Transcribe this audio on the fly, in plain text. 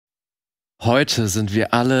Heute sind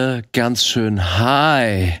wir alle ganz schön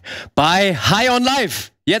high. Bei High on Life.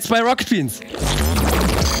 Jetzt bei Rocket Beans.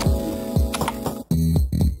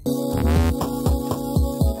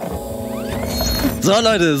 So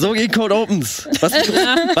Leute, so gehen Code Opens.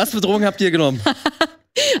 Was für Drogen habt ihr genommen?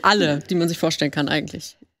 Alle, die man sich vorstellen kann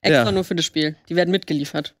eigentlich. Extra nur für das Spiel. Die werden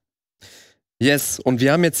mitgeliefert. Yes, und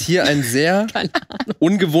wir haben jetzt hier ein sehr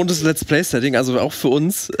ungewohntes Let's Play-Setting, also auch für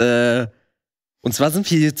uns. Und zwar sind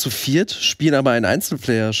wir hier zu viert, spielen aber ein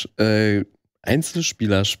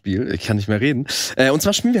Einzelspielerspiel. Ich kann nicht mehr reden. Und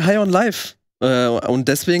zwar spielen wir High on Life. Und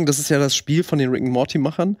deswegen, das ist ja das Spiel von den Rick and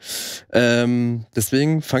Morty-Machern.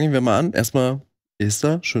 Deswegen fangen wir mal an. Erstmal,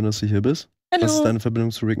 Eshter, schön, dass du hier bist. Hallo. Was ist deine Verbindung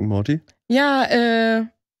zu Rick and Morty? Ja,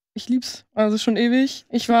 ich lieb's. Also schon ewig.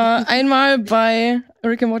 Ich war einmal bei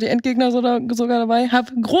Rick and Morty Endgegner sogar dabei.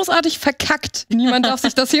 Hab großartig verkackt. Niemand darf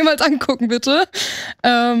sich das jemals angucken, bitte.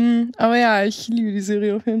 Aber ja, ich liebe die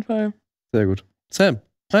Serie auf jeden Fall. Sehr gut. Sam,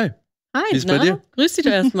 hi. Hi, wie ist bei dir? Grüß dich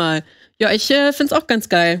doch erstmal. Ja, ich find's auch ganz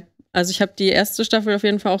geil. Also ich habe die erste Staffel auf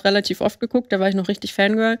jeden Fall auch relativ oft geguckt. Da war ich noch richtig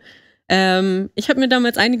Fangirl. Ich habe mir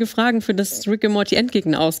damals einige Fragen für das Rick and Morty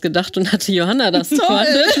Endgegner ausgedacht und hatte Johanna das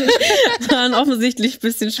zugeordnet. Waren offensichtlich ein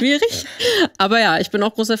bisschen schwierig. Aber ja, ich bin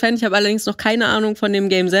auch großer Fan. Ich habe allerdings noch keine Ahnung von dem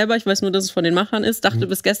Game selber. Ich weiß nur, dass es von den Machern ist. Dachte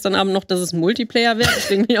bis gestern Abend noch, dass es ein Multiplayer wäre.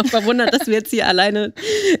 Deswegen bin ich auch verwundert, dass wir jetzt hier alleine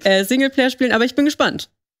Singleplayer spielen. Aber ich bin gespannt.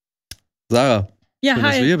 Sarah. Ja, schön, hi,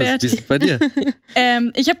 dass du hier bist. Berti. Wie ist es bei dir?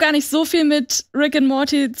 Ich habe gar nicht so viel mit Rick and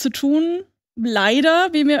Morty zu tun. Leider,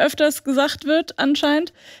 wie mir öfters gesagt wird,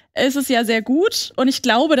 anscheinend. Es ist ja sehr gut. Und ich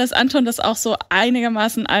glaube, dass Anton das auch so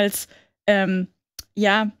einigermaßen als,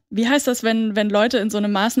 ja, wie heißt das, wenn Leute in so eine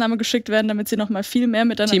Maßnahme geschickt werden, damit sie noch mal viel mehr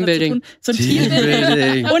miteinander zu tun. So ein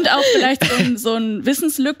Teambuilding. Und auch vielleicht so ein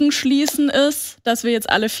Wissenslücken schließen ist, dass wir jetzt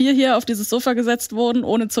alle 4 hier auf dieses Sofa gesetzt wurden,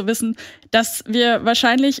 ohne zu wissen, dass wir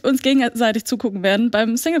wahrscheinlich uns gegenseitig zugucken werden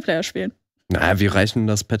beim Singleplayer-Spielen. Na, wir reichen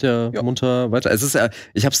das Pad ja munter weiter. Es ist ja,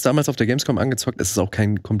 ich habe es damals auf der Gamescom angezockt, es ist auch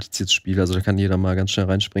kein kompliziertes Spiel, also da kann jeder mal ganz schnell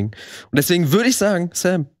reinspringen. Und deswegen würde ich sagen,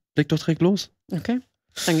 Sam, leg doch direkt los. Okay,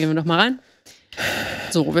 dann gehen wir doch mal rein.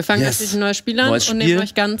 So, wir fangen natürlich ein neues Spiel an und nehmen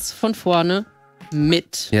euch ganz von vorne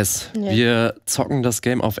mit. Yes, wir zocken das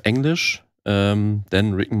Game auf Englisch, denn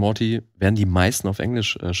Rick and Morty werden die meisten auf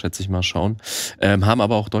Englisch, schätze ich mal, schauen. Haben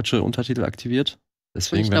aber auch deutsche Untertitel aktiviert.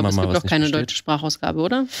 Deswegen, ich glaube, es gibt auch keine deutsche Sprachausgabe,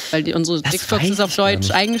 oder? Weil unsere Xbox ist auf Deutsch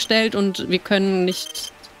eingestellt und wir können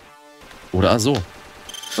nicht... Oder so.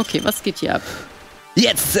 Okay, was geht hier ab?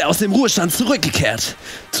 Jetzt ist er aus dem Ruhestand zurückgekehrt.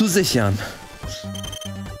 Zu sichern.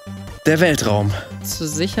 Der Weltraum. Zu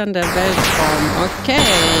sichern der Weltraum. Okay.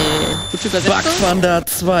 Gute Übersetzung. Bug Thunder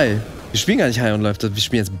 2. Wir spielen gar nicht High on Life, wir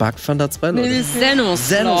spielen jetzt Bug Thunder 2, Leute. Nee,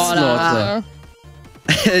 Xenoslaughter.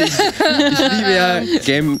 ich liebe ja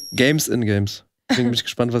Games in Games. Deswegen bin ich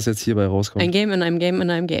gespannt, was jetzt hierbei rauskommt. Ein Game in einem Game in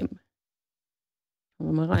einem Game. Schauen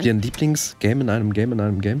wir mal rein. Habt ihr ein Lieblings-Game in einem Game in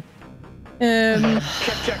einem Game?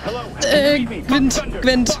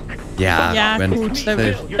 Gwent. Ja, Gwent. Gut.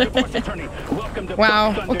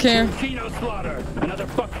 Wow, okay.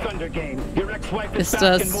 Ist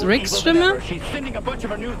das Ricks Stimme?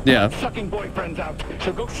 Ja.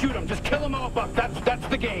 That's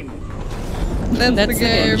the game.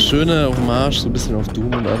 Schöne Hommage, so ein bisschen auf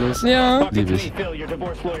Doom und alles. Ja. Liebe ich.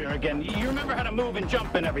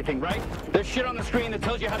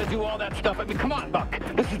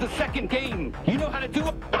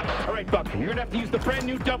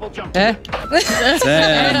 Hä? Das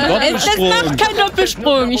macht keinen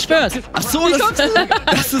Doppelsprung, ich schwör's. Ach so,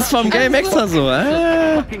 das ist vom Game extra so.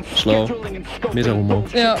 Schlau. Meta-Humor.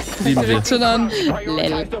 Ja, lieben wir. schon an.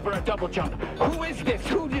 Lel.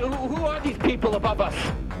 People above us.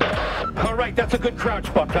 All right, that's a good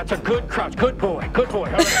crouch, Buck. That's a good crouch. Good boy. Good boy.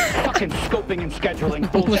 All right. Fucking scoping and scheduling.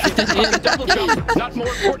 Bullshit. Double jump. Not more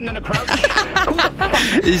important than a crouch.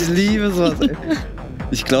 Ich liebe sowas. Ey.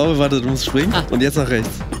 Ich glaube, warte, du musst springen und jetzt nach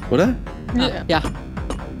rechts, oder? Ja.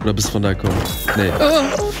 Oder bist du von da gekommen? Nee.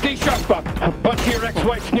 Stay sharp, Buck. A bunch of your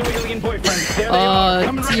ex-wife's new alien boyfriends. There they are.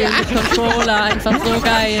 Oh, Ziel mit Controller, einfach so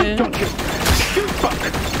geil. Don't you shoot, Buck.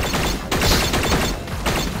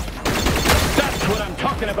 What I'm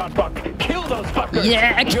talking about, Buck. Kill those fuckers.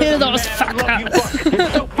 Yeah, kill those fuckers. You're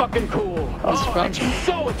so fucking cool. Oh, I'm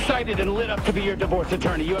so excited and lit up to be your divorce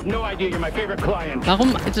attorney. You have no idea you're my favorite client.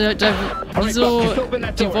 Warum? Wieso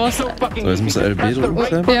Divorce? So, jetzt muss LB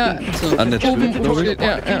drücken. Ja. So. An der Tür, glaube ich.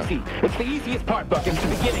 Ja. It's the easiest part, Buck. It's the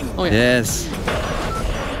beginning. Oh ja. Yes.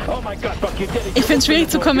 Oh my Ich finde es schwierig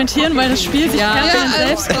zu kommentieren, weil das Spiel sich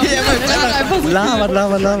permanent selbst Labert.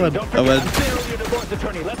 Aber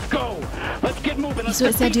Wieso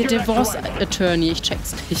ist er der Divorce Attorney? Ich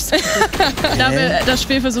check's nicht. Das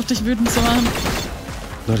Spiel versucht dich wütend zu machen.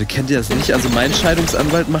 Leute, kennt ihr das nicht? Also mein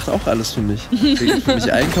Scheidungsanwalt macht auch alles für mich. Der geht für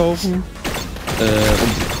mich einkaufen.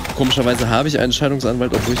 Und komischerweise habe ich einen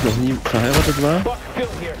Scheidungsanwalt, obwohl ich noch nie verheiratet war.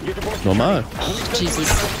 Normal. Ach, Jesus.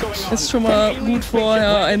 Ist schon mal gut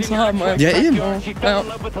vorher einen zu haben. Einfach. Ja, eben. Ja.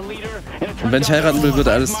 Und wenn ich heiraten will, wird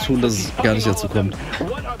er alles tun, dass es gar nicht dazu kommt.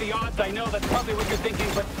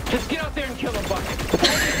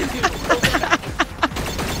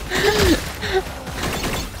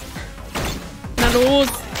 Na los.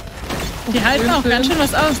 Die halten auch ganz schön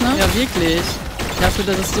was aus, ne? Ja, wirklich. Dafür,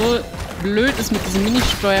 dass es so blöd ist, mit diesem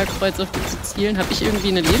Mini-Steuerkreuz auf die zu zielen. Habe ich irgendwie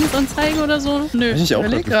eine Lebensanzeige oder so? Nö. Ich auch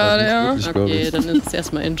überleg gerade, ja. Wirklich, Okay, dann ist es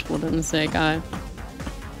erstmal Intro, dann ist ja egal.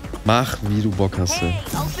 Mach, wie du Bock hast. Hey,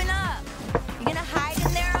 open up. You gonna hide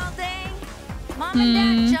in there all day? Mom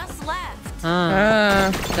and Dad just left.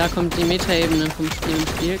 Ah. Da kommt die Metaebene vom Spiel ins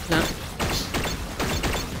Spiel, klar.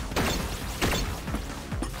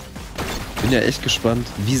 Bin ja echt gespannt,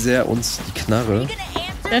 wie sehr uns die Knarre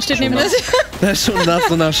Da steht neben das. schon nach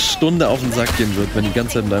so einer Stunde auf den Sack gehen wird, wenn die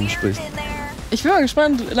ganze Zeit mit einem spricht. Ich bin mal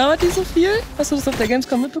gespannt. Labert die so viel? Hast du das auf der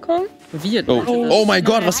Gamescom mitbekommen? Wir. Oh mein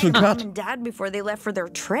Gott, was für ein Mom Cut. and Dad before they left for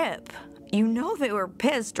their trip. You know they were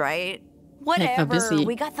pissed, right? Heck, war Whatever. busy.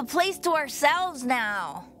 We got the place to ourselves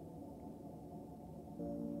now.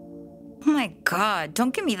 Oh my God,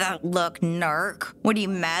 don't give me that look, Narc. What, are you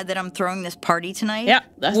mad that I'm throwing this party tonight? Ja,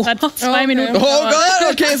 das hat 2 Minuten. Oh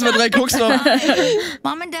Gott, okay, es wird 3 Cooks noch.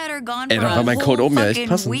 Mom and Dad are gone Ey, for da a war mein Code whole oben ja echt fucking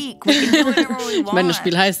passend. week. We can do whatever we Ich meine, das want.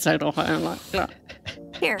 Spiel heißt halt auch einmal. Klar.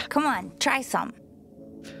 Here, come on, try some.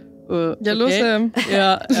 Ja, los, Sam.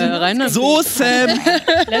 Ja, Rainer. So, Sam.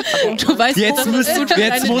 Du weißt, Jetzt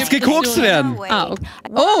muss gekokst werden. Ah, okay.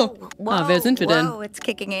 Oh! Ah, wer sind wir denn? Whoa, it's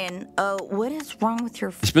kicking in. What is wrong with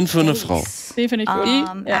your Ich bin für eine Frau. face? Definitiv.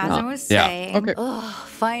 Ja. As I was Ja. saying, Okay.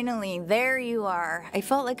 finally, there you are. I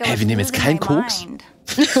felt like I Hey, was wir nehmen jetzt losing keinen my Koks? mind.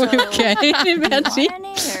 Okay, Berti.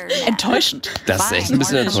 Enttäuschend. Das ist echt ein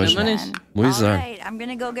bisschen enttäuschend, muss ich sagen. Alright, I'm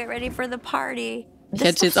gonna go get ready for the party. Ich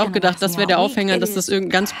hätte jetzt auch gedacht, das wäre der Aufhänger, dass das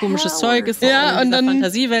irgendein ganz komisches Zeug ist, Ja, das in und dieser dann-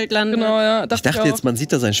 Fantasiewelt landet. Genau, ja. Ich dachte jetzt, man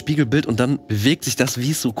sieht da sein Spiegelbild und dann bewegt sich das,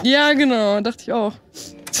 wie es so guckt. Ja, genau. Dachte ich auch.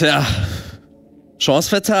 Tja, Chance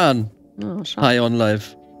vertan. Oh, schade. High on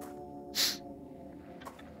Life.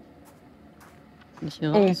 Nicht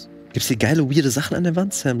hier raus. Gibt's hier geile, weirde Sachen an der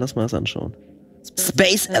Wand, Sam? Lass mal das anschauen.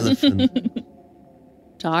 Space Elephant.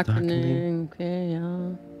 Darkening, okay,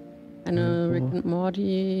 ja. Eine Rick and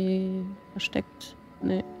Morty versteckt.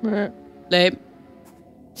 Nee. Lame.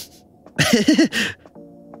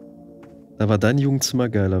 Da war dein Jugendzimmer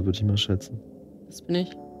geiler, würde ich mal schätzen. Das bin ich.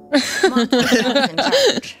 Mom was in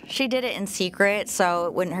charge. She did it in secret so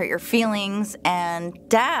it wouldn't hurt your feelings, and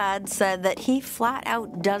Dad said that he flat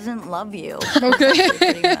out doesn't love you. Okay.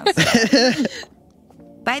 Pretty messed up.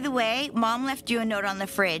 By the way, Mom left you a note on the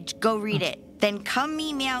fridge. Go read it. Then come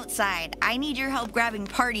meet me outside. I need your help grabbing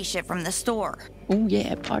party shit from the store. Oh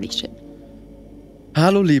yeah, Party Shit.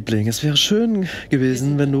 Hallo Liebling, es wäre schön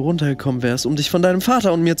gewesen, wenn du runtergekommen wärst, um dich von deinem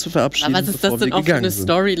Vater und mir zu verabschieden. Aber was ist bevor das denn wir auch für gegangen eine sind.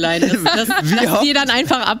 Storyline? Dass die dann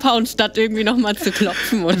einfach abhauen, statt irgendwie nochmal zu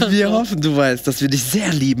klopfen, oder? Wir so. hoffen, du weißt, dass wir dich sehr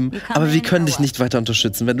lieben, aber wir können dich nicht weiter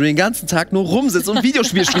unterstützen, wenn du den ganzen Tag nur rumsitzt und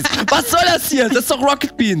Videospiele spielst. Was soll das hier? Das ist doch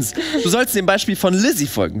Rocket Beans. Du sollst dem Beispiel von Lizzie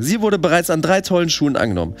folgen. Sie wurde bereits an 3 tollen Schulen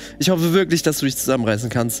angenommen. Ich hoffe wirklich, dass du dich zusammenreißen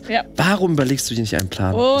kannst. Ja. Warum überlegst du dir nicht einen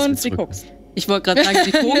Plan? bis wir Und sie zurück- guckst. Ich wollte gerade sagen,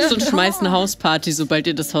 sie kokst und schmeißt eine Hausparty, sobald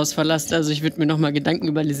ihr das Haus verlasst. Also ich würde mir nochmal Gedanken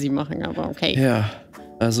über Lizzie machen, aber okay. Ja,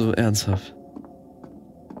 also ernsthaft.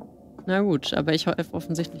 Na gut, aber ich helfe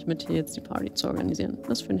offensichtlich mit, hier jetzt die Party zu organisieren.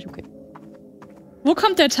 Das finde ich okay. Wo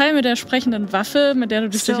kommt der Teil mit der sprechenden Waffe, mit der du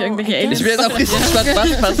dich durch irgendwelche Aliens... Ich bin jetzt auch richtig gespannt,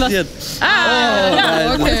 was passiert.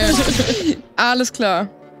 Ja, okay. Alles klar.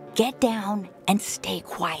 Get down and stay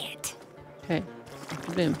quiet. Okay, kein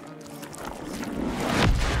Problem.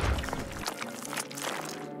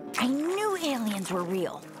 I knew aliens were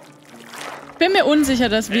real. Bin mir unsicher,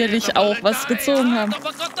 dass wir dich auch was gezogen haben.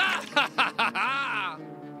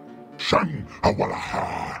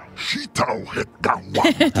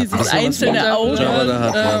 Dieses einzelne Auge. Jabba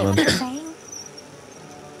the Hutt, Mann.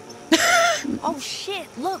 Oh shit,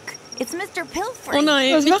 look. It's Mr. Pilfrey. Oh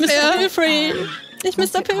nein, Was nicht macht er? Mr. Pilfrey. Nicht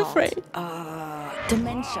What's Mr. it called? Pilfrey.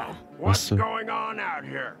 Dementia. What's the- going on out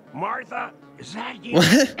here? Martha? Is that you? What?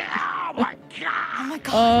 Oh my God! Oh my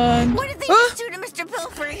god. Und What did they just do to Mr.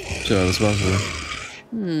 Pilfrey? Tja, das war's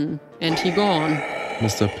wohl. And he gone.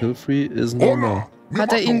 Mr. Pilfrey is no more.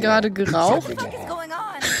 Hat er ihn gerade geraucht?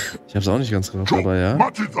 Ich hab's auch nicht ganz geraucht, aber ja.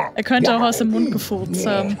 Er könnte auch aus dem Mund gefurzt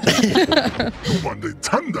haben.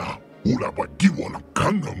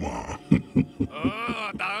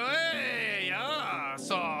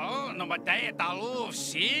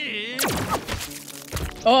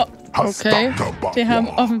 Oh, okay. Die haben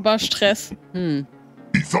offenbar Stress.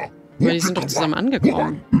 Aber die sind doch zusammen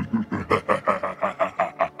angekommen.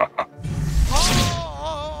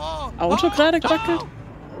 Auto gerade gewackelt?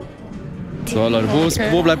 So, Leute,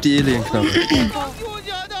 wo bleibt die Alien-Knarre?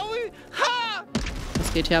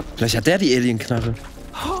 Was geht hier ab? Vielleicht hat der die Alien-Knarre.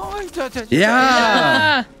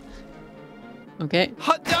 Ja! Okay.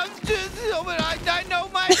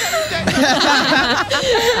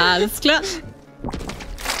 Alles klar.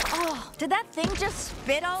 Did that thing just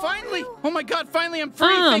spit all Finally! over you? Oh my god, finally I'm free!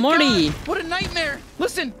 Ah, Thank Morty. God. What a nightmare!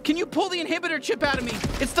 Listen, can you pull the inhibitor chip out of me?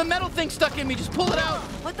 It's the metal thing stuck in me, just pull it out!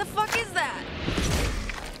 What the fuck is that?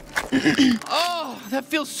 Oh, that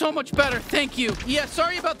feels so much better, thank you. Yeah,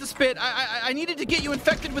 sorry about the spit. I needed to get you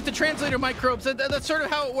infected with the translator microbes. That's sort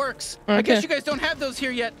of how it works. Okay. I guess you guys don't have those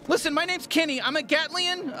here yet. Listen, my name's Kenny. I'm a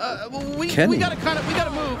Gatlian. We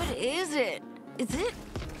gotta move. What is it? Is it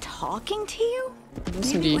talking to you?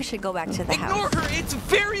 Wissen Maybe die? we should go back to the Ignore house. her. It's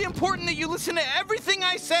very important that you listen to everything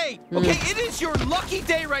I say. Okay, it is your lucky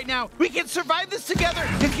day right now. We can survive this together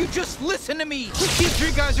if you just listen to me. These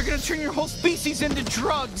three guys are gonna turn your whole species into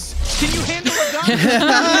drugs. Can you handle a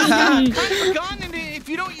gun? Kind of a gun, and if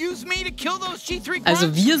you don't use me to kill those G3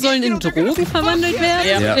 Also wir sollen in Drogen verwandelt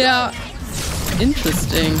werden? Ja. Ja.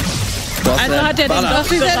 Interesting. Also hat er den doch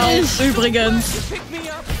geraucht, übrigens.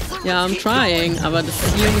 Ja, I'm trying. Aber das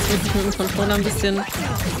Zielen ist wirklich mit dem Controller ein bisschen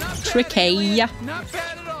tricky. Not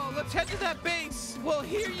bad at all. Let's head to that base. Well,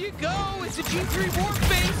 here you go. It's a G3 warp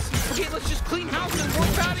base. Okay, let's just clean house and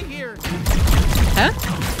warp out of here. Hä?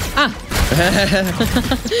 Ah.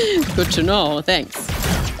 Good to know. Thanks.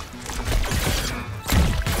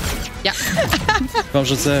 Ja. Komm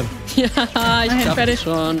schon, Sam. Ja, ich glaube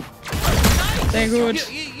schon. Sehr gut.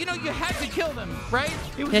 You know, you had to kill them, right?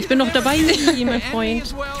 Ja, ich bin noch dabei, mein Freund.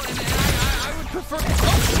 As well, and I would prefer.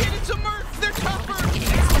 Oh shit, it's a Murph. They're tougher.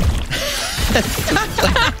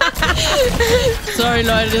 Sorry,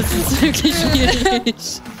 Leute, das ist wirklich schwierig. Das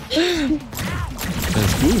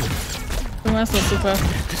ist gut. Du machst das super.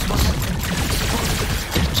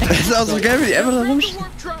 Das ist auch so geil, wie die einfach da rumstehen.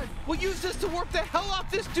 We'll use this to warp the hell off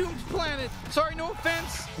this doomed planet. Sorry, no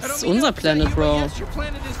offense. Das ist unser Planet, Bro. Yes, your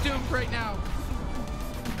planet is doomed right now.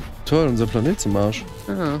 Toll, unser Planet zum Arsch.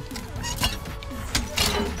 Ah.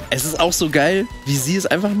 Es ist auch so geil, wie sie es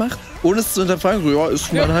einfach macht, ohne es zu hinterfragen. So, ja,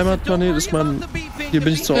 ist mein Heimatplanet, ist mein... Hier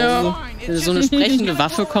bin ich zu Hause. So eine sprechende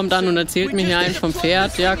Waffe kommt an und erzählt mir hier einen vom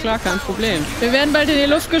Pferd. Ja klar, kein Problem. Wir werden bald in die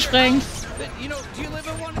Luft gesprengt.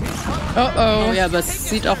 Oh oh. Oh ja, aber es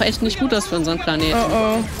sieht auch echt nicht gut aus für unseren Planeten.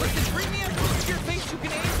 Oh oh.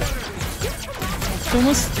 Du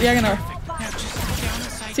musst, ja genau.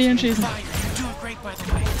 Zielen schießen.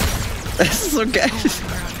 Es ist so geil.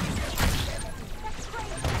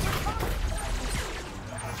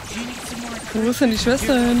 Wo ist denn die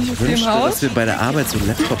Schwester? Nicht auf Ich dem wünschte, Haus? dass wir bei der Arbeit so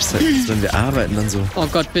Laptops hätten, wenn wir arbeiten, dann so. Oh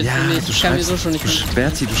Gott, bitte Ja, nicht. du Ich kann mir schreibst, so schon nicht mehr.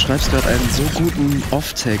 Berti, du schreibst gerade einen so guten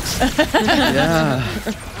Off-Text. Ja.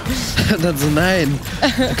 Und dann so, nein,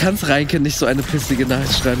 du kannst Reinke nicht so eine pissige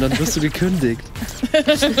Nachricht schreiben, dann wirst du gekündigt.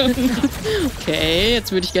 Okay,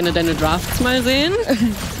 jetzt würde ich gerne deine Drafts mal sehen.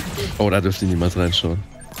 Oh, da dürfte niemals reinschauen.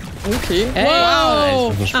 Okay. Hey.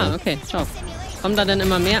 Wow. Ah, okay, ciao. Kommen da denn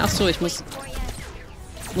immer mehr? Ach so, ich muss...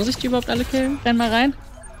 Muss ich die überhaupt alle killen? Renn mal rein.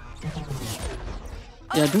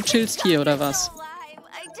 Ja, du chillst hier, oder was? Alive.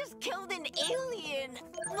 I just killed an alien.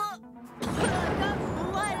 Look, I got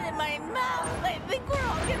blood in my mouth. I think we're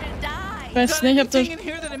all gonna die. Ich weiß nicht, ob du... Anything in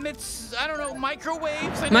here that emits, I don't know,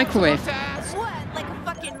 microwaves? I know Microwave. it's supposed to ask. What? Like a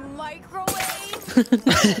fucking microwave?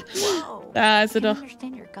 Whoa. Da ist sie I doch.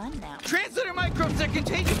 understand your gun now. Translator microbes, they're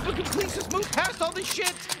contagious, but can please just move past all this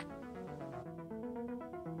shit.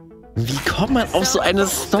 Wie kommt man auf so eine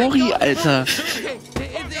Story, Alter?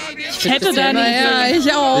 Ich hätte da nicht... Ja, ich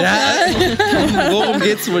auch. Ja, worum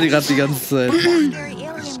geht's wohl gerade die ganze Zeit? Scary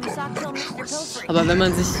alien we saw kill Mr. Pilfrey. Aber wenn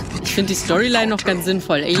man sich... Ich finde die Storyline noch ganz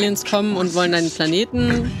sinnvoll. Aliens kommen und wollen einen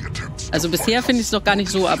Planeten... Also bisher finde ich es doch gar nicht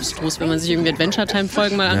so abstrus, wenn man sich irgendwie Adventure Time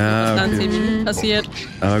Folgen mal anguckt, was da in 10 Minuten passiert.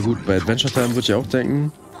 Aber gut, bei Adventure Time würde ich auch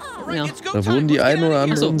denken, Ja. da wurden die ein oder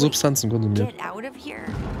anderen so. Substanzen konsumiert. Get out of here.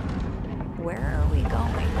 Where are we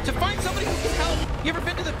going? To find somebody who can help. You ever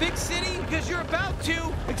been to the big city? Because you're about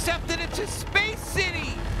to, except that it's a space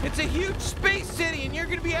city. It's a huge space city, and you're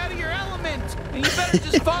gonna be out of your element. And you better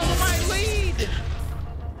just follow my lead.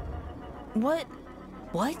 What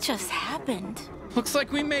What just happened? Looks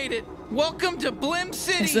like we made it. Welcome to Blim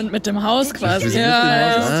City. Wir sind mit dem Haus quasi.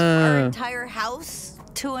 Our entire house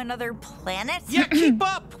to another planet? Yeah, keep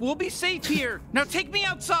up. We'll be safe here. Now take me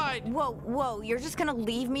outside. Whoa, you're just gonna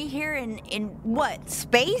leave me here in what,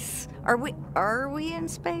 space? Are we in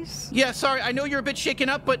space? Yeah, sorry, I know you're a bit shaken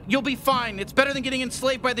up, but you'll be fine. It's better than getting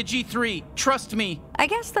enslaved by the G3. Trust me. I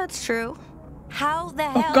guess that's true. How the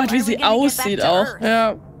hell Oh Gott, wie are we sie gonna get back aussieht to auch. Earth?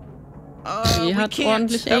 Ja. Die We hat can't.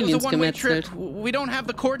 ordentlich That was a Aliens one-way trip. gemetzelt. We don't have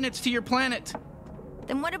the coordinates to your planet.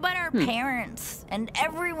 Then what about our parents and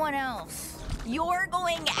everyone else? You're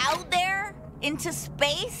going out there into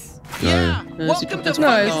space? Yeah. Ja, sieht Welcome doch to ganz gut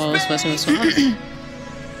Nice. aus. Weiß nicht, was du hast.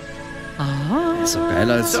 Ist doch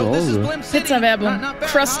geiler als zu So this is Hause. Blim City. Pizza-Werbung. Not bad,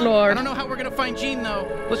 Crustlord. I don't know how we're gonna find Gene though.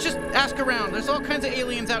 Let's just ask around. There's all kinds of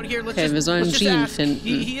aliens out here. Okay, wir sollen Gene ask. finden.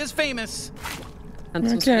 He is famous.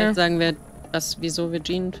 Kannst du uns Okay. vielleicht sagen, wieso wir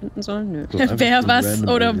Gene finden sollen? Nö. So einfach Wer so was random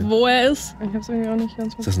oder Alien. wo er ist. Ich hab's irgendwie auch nicht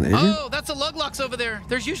ganz Ist das ein Alien? Oh, that's a Luglox over there.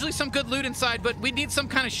 There's usually some good loot inside, but we need some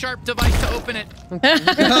kind of sharp device to open it.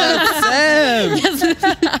 Sam!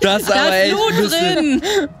 Das ist aber echt ein Blut bisschen,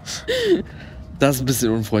 drin! das ist ein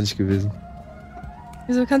bisschen unfreundlich gewesen.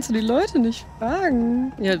 Wieso kannst du die Leute nicht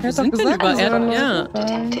fragen? Ja, Er wir hat doch sind denn gesagt, über wir sollen Erde? Leute Ja.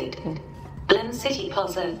 fragen. Detected. Blim City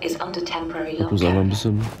Pulsar is under temporary Ich muss einfach ein lockdown.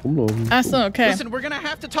 bisschen rumlaufen. Achso, okay. Listen, we're gonna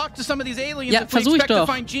have to talk to some of these aliens Ja, if we versuch ich expect to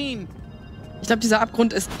doch. find Gene. Ich glaube, dieser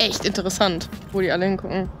Abgrund ist echt interessant, wo die alle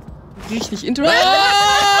hingucken. Richtig interessant.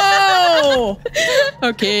 Oh!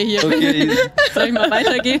 Okay, hier. Okay, Soll ich mal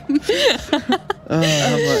weitergeben? Hammer,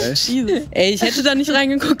 ey. Jesus. Ey, ich hätte da nicht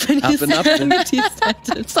reingeguckt, wenn Ab ich es in selber Abgrund. geteased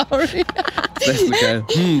hätte. Sorry. Das ist echt so geil.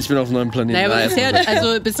 Ich bin auf einem neuen Planeten. Naja, aber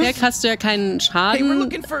Nein, bisher hast du ja keinen Hey, we're Schaden.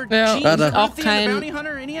 looking for Ja. Gene da. Auch Ruthie and the kein- Bounty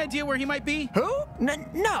Hunter. Any idea where he might be? Who?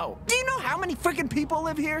 No. Do you know how many freaking people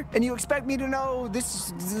live here? And you expect me to know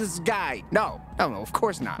this guy? No, of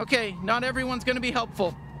course not. Okay, not everyone's gonna be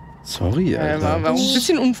helpful. Sorry, War Alter. ein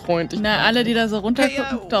bisschen unfreundlich. Na, alle, die da so Hey,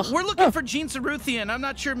 runtergucken, doch. we're looking for Gene Saruthian. I'm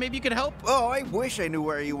not sure. Maybe you could help. Oh, I wish I knew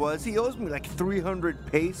where he was. He owes me like 300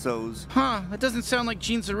 pesos. Huh? That doesn't sound like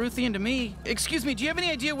Gene Saruthian to me. Excuse me. Do you have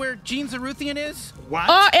any idea where Gene Saruthian is? Oh,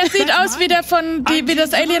 er sieht aus wie der wie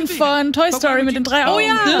das Alien von Toy Story mit den 3 Augen.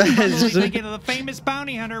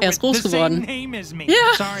 Er ist groß geworden. Ja.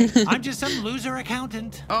 Sorry, I'm just some loser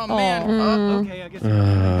accountant. Oh man. Okay, I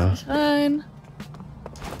guess. Rein.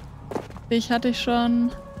 Dich hatte ich schon.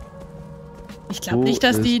 Ich glaube Wo nicht,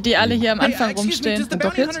 dass die alle hier am Hey, Anfang excuse me. Does rumstehen. the Doch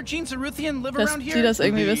bounty jetzt? hunter Gene Saruthian live Dass around die here? das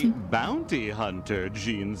irgendwie wissen. Bounty hunter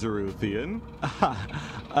Gene Zaruthian?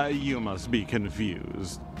 You must be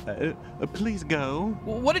confused. Please go.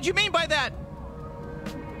 What did you mean by that?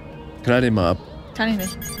 Knall den mal ab. Kann ich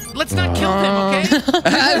nicht. Let's not kill him, okay?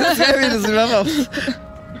 Das ist geil, wie das immer auf.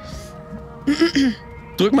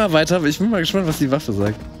 Drück mal weiter, ich bin mal gespannt, was die Waffe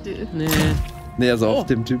sagt. Nee, Nee, also auf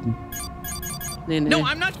dem Typen. nee. No,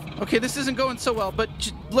 I'm not. Okay, this isn't going so well, but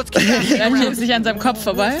let's keep asking Er geht around. sich an seinem Kopf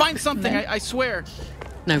vorbei. We'll find something, I swear.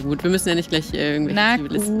 Na gut, wir müssen ja nicht gleich Na irgendwelche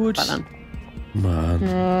Zivilisten gut. ballern.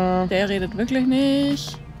 Mann. Der redet wirklich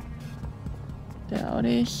nicht. Der auch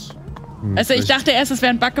nicht. Also ich dachte erst, es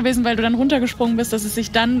wäre ein Bug gewesen, weil du dann runtergesprungen bist, dass es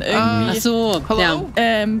sich dann Ach irgendwie so, ja.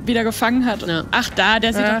 Hello? wieder gefangen hat. Ja. Ach da,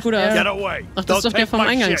 der sieht doch gut aus. Get away. Ach, das ist doch der vom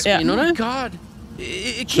Eingangsspiel, Oh oder? God,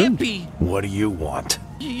 it can't be. What do you want?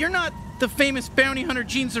 You're not the famous bounty hunter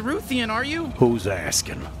Gene Zaruthian, are you? Who's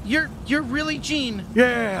asking? You're really Gene.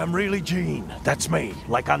 Yeah, I'm really Gene. That's me,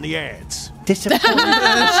 like on the ads.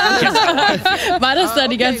 War das da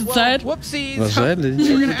die ganze well, Zeit? Whoopsies. Wahrscheinlich.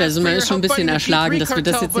 We're gonna Da ask sind for wir your schon ein help bisschen fighting the erschlagen, G3 dass wir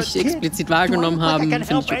das cartel, jetzt nicht but- explizit wahrgenommen haben. Finde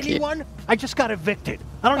ich okay. I just got evicted.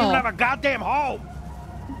 I don't even have a goddamn home.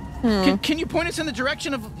 Can you point us in the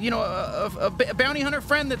direction of, a bounty hunter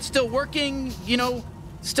friend that's still working,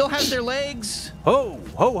 still has their legs? Ho,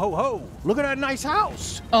 ho, ho, ho. Look at that nice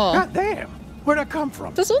house. Oh. God damn. Where'd that come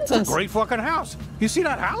from? Das ist It's a unseres. great fucking house. You see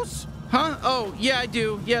that house? Huh? Oh, yeah, I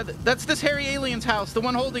do. Yeah, that's this hairy alien's house, the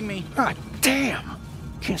one holding me. God damn.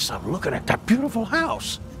 Can't stop looking at that beautiful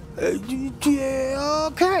house. Yeah,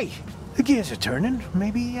 okay. The gears are turning.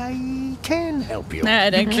 Maybe I can help you. Na,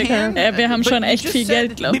 er denkt, wir haben schon echt viel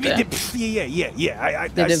Geld, glaubt er. Yeah. I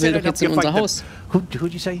Der will said doch I'd jetzt help you in unser fight the- Haus.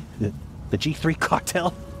 Who'd you say? The G3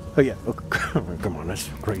 cartel? Oh yeah. Okay. Come on, that's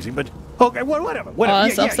crazy, but okay. Whatever. Oh,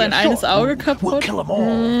 ist auch sein eines Auge We'll kaputt. kill them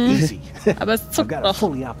all. Easy. Aber es I've zuckt got a doch.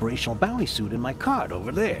 fully operational bounty suit in my cart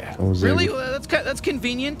over there. Oh, sehr Really? gut. Well, that's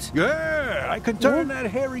convenient. Yeah, I can turn that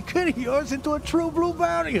hairy kid of yours into a true blue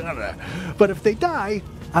bounty hunter. But if they die,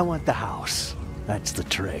 I want the house. That's the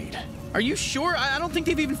trade. Are you sure? I don't think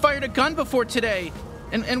they've even fired a gun before today.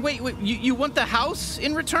 And wait, you want the house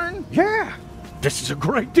in return? Yeah. this is a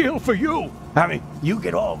great deal for you. I mean, you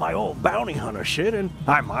get all my old bounty hunter shit, and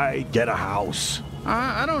I might get a house.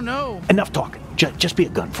 I don't know. Enough talking. Just be a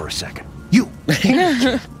gun for a second. You,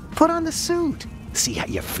 put on the suit. See how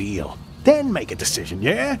you feel. Then make a decision,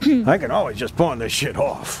 yeah? I can always just pawn this shit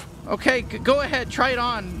off. Okay, go ahead. Try it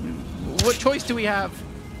on. What choice do we have?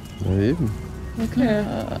 Na eben. Okay.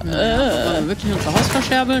 Wirklich unser Haus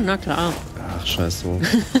verscherbeln? Na klar. Ach, scheiß so.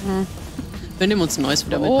 Wir nehmen uns ein neues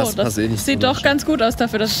wieder mit. Oh, Passt das eh nicht sieht so doch ganz gut aus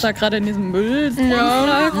dafür, dass es da gerade in diesem Müll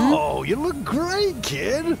lag. Oh, you look great,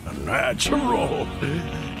 kid. Natural.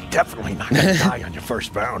 Definitely not gonna die on your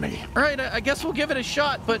first bounty. All right, I guess we'll give it a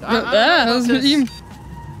shot, but Was ist mit ihm?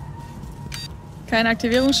 Kein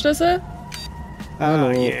Aktivierungsschlüssel.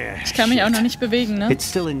 Yeah. Ich kann mich auch noch nicht bewegen, ne? It's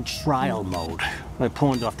still in trial mode. I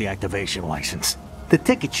pawned off the activation license. The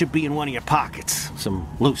ticket should be in one of your pockets. Some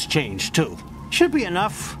loose change, too. Should be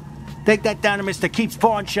enough. Take that down to Mr. Keith's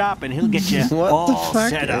pawn shop and he'll get you all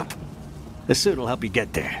set up. The suit will help you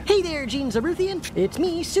get there. Hey there, Gene Zaruthian. It's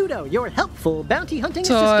me, Pseudo, your helpful bounty hunting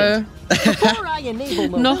assistant. Before I enable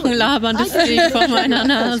mobility, Noch ein laberndes Ding vor meiner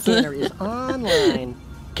Nase. scanner is online.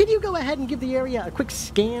 Can you go ahead and give the area a quick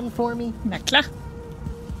scan for me? Na klar.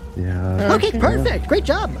 Ja. Okay, perfect. Great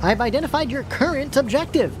job. I've identified your current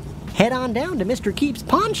objective. Head on down to Mr. Keith's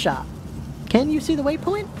pawn shop. Can you see the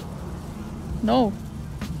waypoint? No.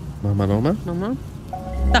 Machen wir nochmal. Nochmal.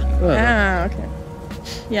 Ah, okay.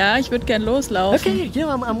 Ja, ich würde gern loslaufen. Okay, you know,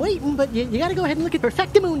 I'm waiting, but you gotta go ahead and look at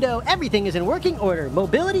Perfectamundo. Everything is in working order.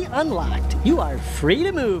 Mobility unlocked. You are free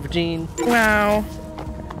to move, Gene. Wow.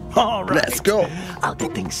 All right. Let's go. I'll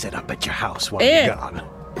get things set up at your house while you're gone.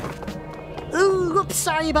 Ooh, oops,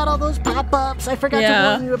 sorry about all those pop-ups. I forgot to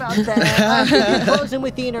Yeah. warn you about that. I'm closing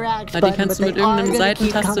with the interact Die button, kannst but du mit they are irgendeiner gonna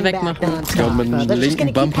keep Seitentaste coming back wegmachen. nonstop. Ich glaube, mit dem That's just linken gonna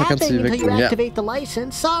keep Bumper kannst du die happening until you wegmachen. Ja. activate the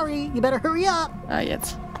license. Sorry, you better hurry up. Ah,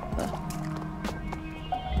 jetzt.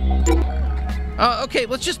 Okay,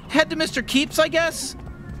 let's just head to Mr. Keith's, I guess.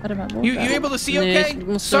 Warte mal, wo? You able to see Nee, okay? ich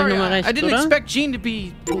muss Sorry, nur mal rechts, I didn't oder? expect Gene to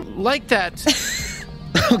be like that.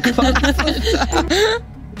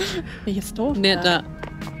 Bin ich jetzt doof? Nee, da.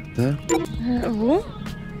 Da? Wo?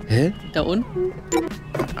 Hä? Da unten?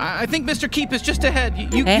 I think Mr. Keith is just ahead.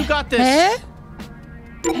 You got this.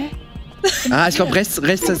 Ah, ich glaube rechts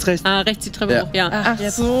ist rechts. Ah, rechts die Treppe Ja. hoch, ja. Ach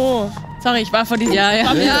so. Sorry, ich war vor diesem... Ja, ja.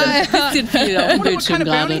 Ein bisschen viel auf I dem wonder what kind Bildschirm of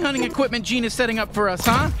bounty gerade. hunting equipment Gene is setting up for us,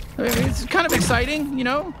 huh? It's kind of exciting, you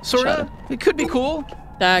know? Sorta. It could be cool.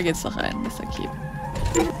 Da geht's doch rein, Mr. Keep.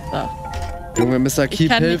 So. Junge, Mr. Ich Keep,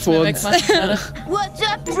 kann hilf nichts mehr uns. wegmachen gerade. What's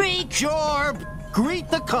up, freak? Jorb, greet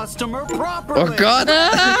the customer properly. Oh Gott.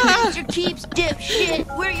 Mr. Keith's dipshit.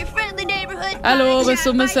 We're your friendly neighborhood. Hallo, bist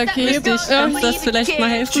du Mr. Keep? Kannst du das vielleicht mal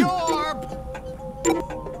helfen? Jorb.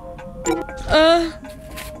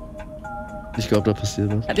 Ich glaube, da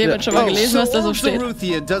passiert was. Hat jemand schon mal gelesen, was da so steht?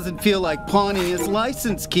 Zaruthian doesn't feel like pawning his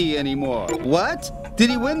license key anymore. What? Did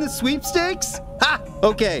he win the sweepstakes? Ha!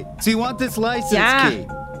 Okay, so you want this license key.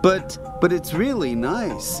 But it's really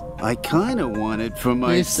nice. I kinda want it for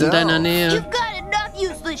Hilfst in myself. deiner Nähe. You've got enough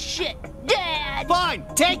useless shit, Dad. Fine,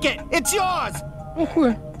 take it. It's yours. Oh,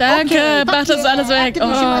 cool. Danke, Okay, mach das alles weg.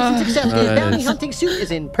 Activation license Oh. accepted. Bounty Nice. hunting suit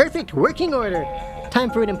is in perfect working order. Time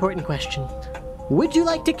for an important question. Would you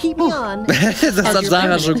like to keep me on Das as hat your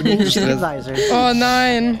Sarah schon permanent gut ancient gestresst. advisor? Oh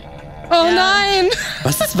nein. Oh nein.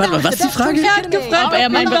 Was ist die Frage? Er hat gefragt, Ob er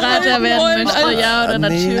mein Berater werden möchte, ja oder Nee.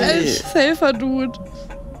 natürlich. Helfer-Dude.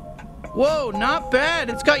 Whoa, not bad.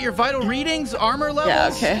 It's got your vital readings, armor levels,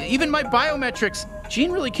 Yeah, okay. even my biometrics.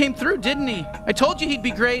 Gene really came through, didn't he? I told you he'd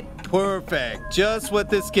be great. Perfect. Just what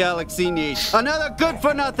this galaxy needs. Another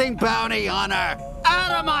good-for-nothing bounty hunter.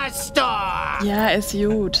 Out of my store! Ja, ist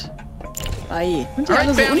gut. Ei. Und die All alle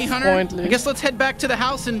right, so bounty hunter. I unfreundlich. guess let's head back to the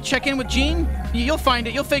house and check in with Gene. You'll find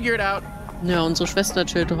it. You'll figure it out. Ja, unsere Schwester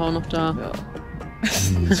chillt doch auch noch da.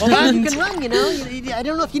 Well, you can run, you know. I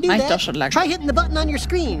don't know if you do Mach ich that. doch schon lange. Try hitting the button on your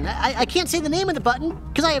screen. I can't say the name of the button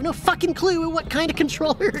because I have no fucking clue what kind of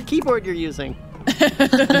controller or keyboard you're using.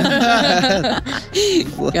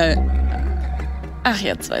 Geil. Ach,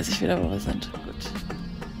 jetzt weiß ich wieder, wo wir sind. Gut.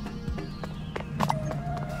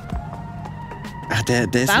 Ach,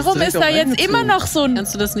 der ist Warum ist da jetzt immer noch so ein...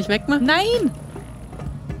 Kannst du das nicht wegmachen? Nein!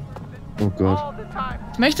 Oh Gott.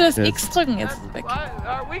 Ich möchte das Jetzt. X drücken. Jetzt ist es weg.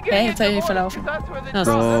 Hey, jetzt habe ich mich verlaufen.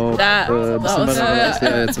 So, Da. bisschen Raus. weiter rechts.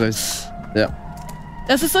 Ja, jetzt rechts. Ja.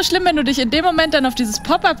 Das ist so schlimm, wenn du dich in dem Moment dann auf dieses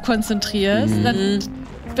Pop-Up konzentrierst, dann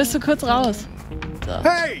bist du kurz raus. So.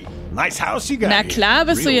 Hey, nice house you got. Na here. klar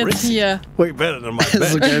bist du Real jetzt ritzy. hier. Way better than my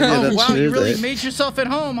So bed. geil, wie er Oh, das wow, you chillt, really ey. made yourself at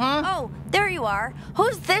home, huh? Oh, there you are.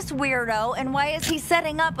 Who's this weirdo, and why is he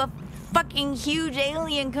setting up a fucking huge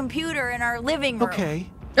alien computer in our living room? Okay.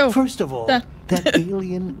 Oh, First of all, da. that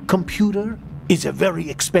alien computer is a very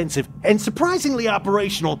expensive and surprisingly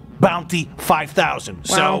operational Bounty 5000.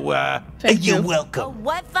 Wow. So, you're welcome.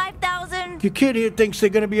 What 5,000? Your kid here thinks they're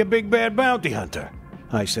gonna be a big bad bounty hunter.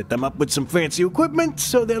 I set them up with some fancy equipment,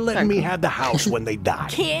 so they're letting me have the house when they die.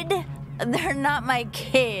 Kid? They're not my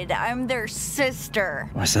kid. I'm their sister.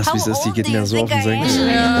 Was das, wie es ist? Die geht mir so auf den Senkel.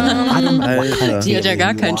 Alter. Die hat ja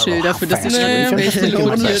gar kein Schild dafür, dass sie schon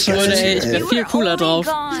logiert wurde. Ey, ich wäre viel cooler drauf.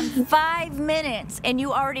 You were only gone 5 minutes, and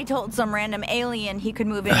you already told some random alien he could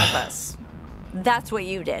move in with us. That's what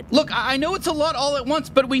you did. Look, I know it's a lot all at once,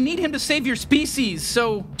 but we need him to save your species.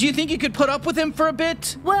 So, do you think you could put up with him for a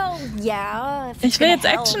bit? Well, yeah. Ich will jetzt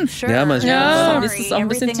Action. Sure. Ja, manchmal. Das ist auch ein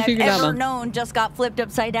bisschen zu viel Everything I've ever Gelaber. known just got flipped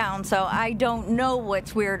upside down, so I don't know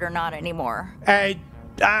what's weird or not anymore. Hey,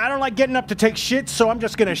 I don't like getting up to take shit, so I'm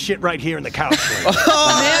just gonna shit right here in the couch.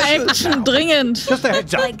 Mehr Action, dringend. Just a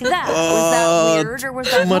heads up. Like that. Was that weird or was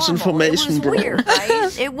that Too much normal? information, It was bro. weird,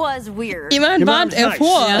 right? It was weird. Immerhin Your warnt mom's er nice.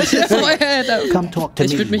 vor. Ja. Come talk to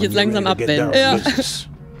Ich me würd mich when jetzt you're langsam ready to get abwenden. down to Ja. business.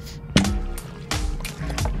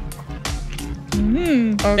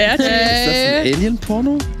 Berti. Ist das ein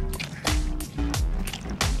Alien-Porno?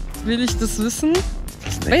 Will ich das wissen?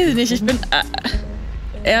 Weiß ich nicht, ich bin...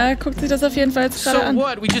 er guckt sich das auf jeden Fall jetzt gerade So an.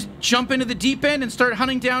 what? We just jump into the deep end and start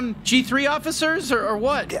hunting down G3 officers, or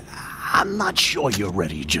what? I'm not sure you're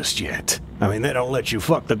ready just yet. I mean, they don't let you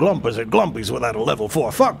fuck the Glumpers at Glumpies without a level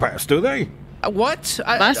 4 fuck pass, do they? What?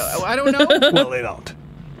 Was? I don't know. Well, they don't.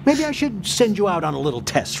 Maybe I should send you out on a little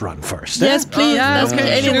test run first. Yes, please. Lass mich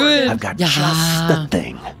Alien. I've got just the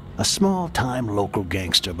thing. A small-time local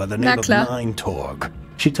gangster by the name of klar. Nine Torg.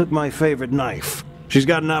 She took my favorite knife. She's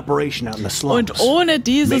got an operation out in the slums. Und ohne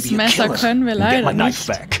dieses Maybe you Messer kill her können wir and get my leider knife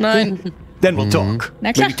nicht. back. Nein. Then we'll talk.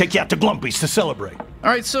 Na klar. Maybe take you out to Glumpies to celebrate. All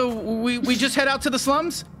right, so we just head out to the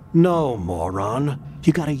slums? No, moron.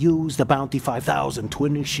 You gotta use the Bounty 5000 to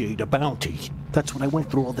initiate a bounty. That's what I went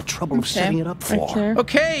through all the trouble of setting it up for. Okay.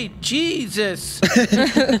 Okay, Jesus.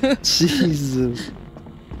 Jesus.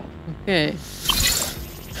 Okay.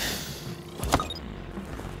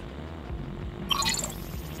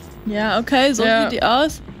 Ja, okay, so Ja. sieht die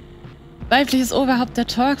aus. Weibliches Oberhaupt der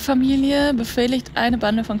Torg-Familie befehligt eine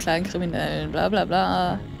Bande von kleinen Kriminellen. Bla bla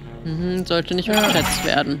bla. Sollte nicht unterschätzt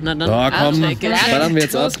werden. Na dann. Ja, komm. Check it. Ballern wir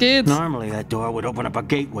jetzt ab. Los geht's. Normally that door would open up a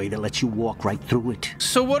gateway that lets you walk right through it.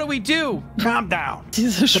 So what do we do? Calm down.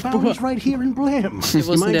 Diese The Spur. bounty's right here in Blim. Wir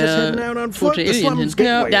wussten, der tote Alien hin.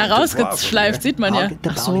 Der rausgeschleift, sieht man ja.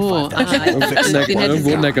 Ach so.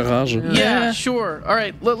 Irgendwo in der Garage. Yeah, sure. All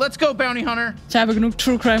right, let's go, Bounty Hunter. Ich habe genug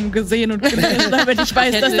True Crime gesehen und gelesen, damit ich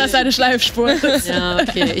weiß, dass das eine Schleifspur ist. Ja,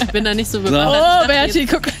 okay. Ich bin da nicht so Oh, bewandert. Berti,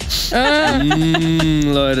 guck.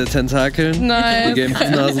 Leute, Tentakeln. Nein. Die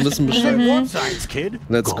Game-Nase ein bisschen bestimmt.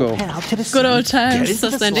 Let's go. Good old times. Ist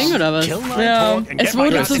das dein Ding oder was? Ja, es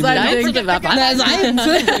wurde zu seinem Ding. Oder was?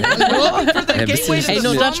 Hey, wisst ihr nicht, Hey,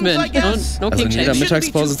 no judgment. No also in king jeder shame.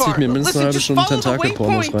 Mittagspause ziehe ich mir mindestens eine halbe Stunde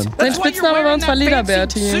Tentakel-Pornos rein. Sein Spitzname bei uns war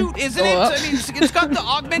Lederberti.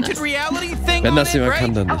 Wenn das jemand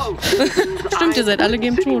kann, dann nicht. Stimmt, ihr seid alle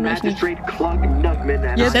Game Two und ich nicht.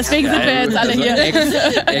 Ja, deswegen sind wir jetzt alle hier.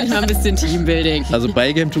 Ich mal ein bisschen Teambuilding. Also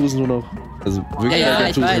bei Game 2 ist nur noch. Also wirklich Ja, bei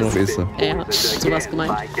ich Game 2 ist nur weiß. noch Eshter. Ja, sowas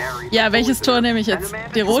gemeint. Ja, welches Tor nehme ich jetzt?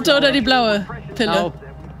 Die rote oder die blaue Pille?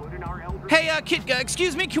 Hey, kid,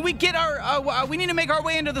 excuse me, can we get we need to make our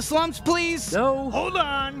way into the slums, please? No. Hold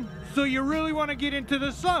on. So you really want to get into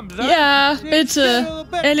the slums, huh? Ja, bitte.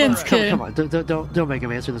 Aliens Come killen. on, don't make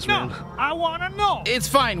him answer this, man. No, I want to know. It's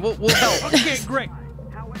fine, we'll help. Okay, great.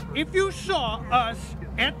 If you saw us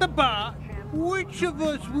at the bar, which of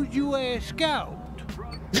us would you ask out?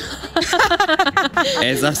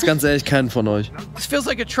 Ey, sag's ganz ehrlich, keinen von euch. This feels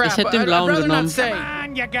like a trap. Ich hätte den I'd blauen rather genommen. not say. Come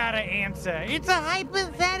on, you gotta answer. It's a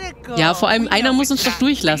hypothetical. Ja, vor allem einer muss uns doch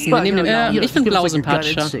durchlassen. Wir nehmen den blauen. Ich finde blau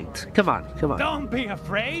sympathischer. Come on. Don't be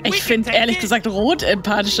afraid. Ich finde ehrlich gesagt rot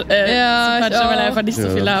sympathischer, weil er einfach nicht so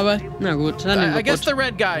viel labert. Na gut, dann nehmen I wir guess rot. the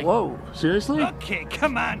red guy. Whoa, seriously? Okay,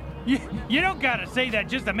 come on. You don't gotta say that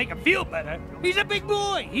just to make him feel better. He's a big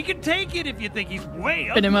boy. He can take it if you think he's way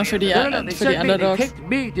up. Bin immer für die They said me. They Underdogs. picked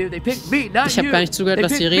me, dude. They picked me, not Ich habe you. gar nicht zugehört,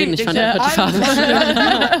 was They die picked reden. me. Ich They fand said, einfach die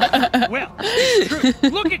Farbe. Well, it's true.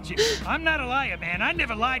 Look at you. I'm not a liar, man. I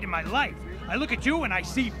never lied in my life. I look at you and I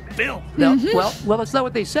see Bill. No, well, that's not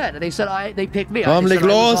what they said. They said they picked me. Komm, leg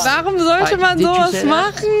los. Warum sollte man Did you sowas say that?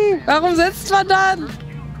 machen? Warum setzt man dann?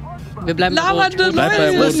 Wir bleiben bei Labernde rot. Bleib bei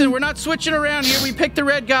Leute. rot. Listen, we're not switching around here. We picked the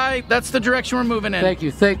red guy. That's the direction we're moving in. Thank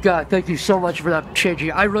you. Thank God. Thank you so much for that changing.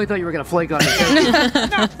 I really thought you were gonna flake on me.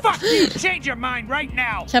 No, fuck you. Change your mind right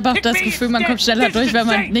now. Ich habe auch Pick das me Gefühl, man kommt instead. schneller This durch, is wenn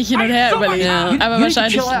man insane. nicht hin und I'm her so überlegt. much- Aber You need to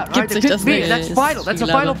wahrscheinlich chill out, all right? gibt They sich das picked me. nicht. That's final. That's a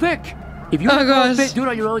final pick. If you want to go fit, do it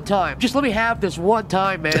on your own time. Just let me have this one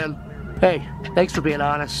time, man. Hey, thanks for being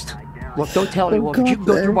honest. Look, don't tell anyone, but you can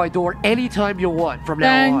go through my door anytime you want from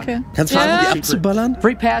now on. Kannst du versuchen, die abzuballern?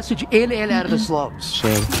 Free passage in and out of the slums.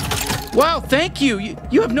 Schön. Wow, thank you.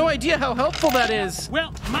 You have no idea how helpful that is.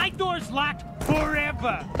 Well, my door's locked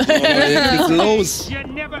forever. Oh, jetzt los. You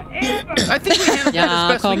never ever. I think we handled that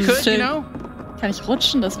as best we could, you know? Kann ich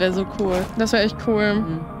rutschen? Das wäre so cool. Das wäre echt cool.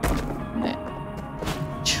 Nee.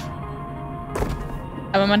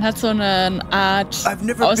 Aber man hat so eine Art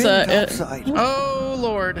Oh,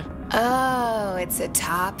 Lord. Oh, it's a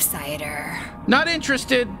topsider. Not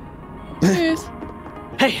interested.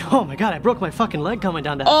 Hey, oh my god, I broke my fucking leg coming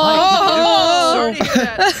down that Sorry to hear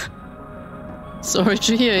that. Sorry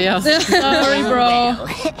to hear, yeah. Sorry, bro.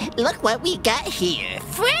 Look what we got here.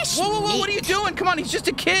 Fresh Whoa, meat. what are you doing? Come on, he's just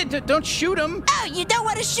a kid. Don't shoot him. Oh, you don't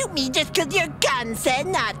want to shoot me just because your gun said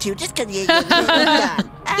not to. Just because you're a gun.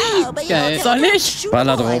 Oh, but Geil. Soll ich?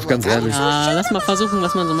 Baller drauf, ganz ehrlich. Ja, lass mal versuchen,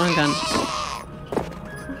 was man so machen kann.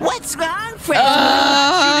 What's wrong, Fresh?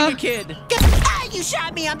 Shooting a kid. You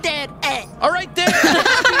shot me, I'm dead. All right, then.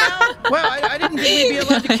 Well, I didn't think we'd be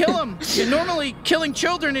allowed to kill him. Normally, killing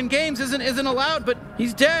children in games isn't allowed, but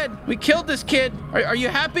he's dead. We killed this kid. Are you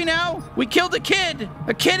happy now? We killed a kid.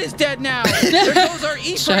 A kid is dead now. There goes our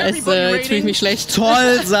E for everybody Scheiße, jetzt fühle ich rating. mich schlecht.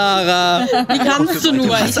 Toll, Sarah. Wie kannst du nur?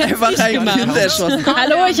 Du hast einfach ein Kind erschossen.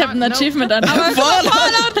 Hallo, ich habe ein Achievement an. Aber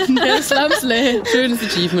der Slumsley. Schönes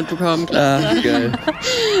Achievement bekommen, klar. Ah, geil.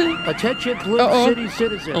 Attention, Blue City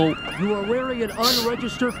citizen. You are wearing an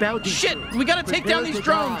unregistered bounty. Shit, we gotta take down these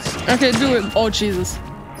drones. Okay, do it. Oh, Jesus.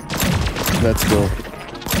 Let's go.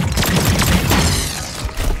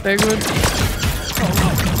 Sehr gut.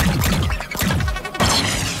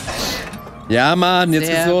 Ja, Mann, jetzt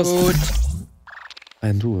geht's los. Gut.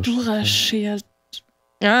 Ein Durch. Duraschiert.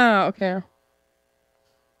 Ah, okay.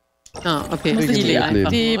 Ah, okay. Muss ich die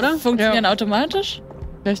Ableben. Die oder? funktionieren automatisch?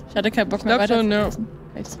 Echt? Ich hatte keinen Bock mehr Ich glaub schon, ja. weiter.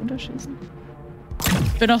 Kann ich's runterschießen?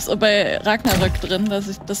 Ich bin auch so bei Ragnarök drin,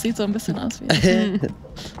 das sieht so ein bisschen aus wie.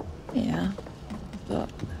 Ja. So.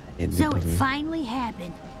 So it finally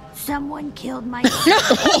happened. Someone killed my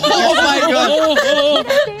Oh my god!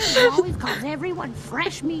 always calls everyone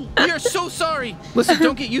fresh meat. We are so sorry. Listen,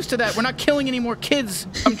 don't get used to that. We're not killing any more kids.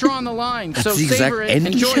 I'm drawing the line. Hat So sie savor gesagt, it,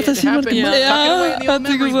 endlich enjoy hat it, das it jemand happened. gemacht? Tuck it away in the old Hat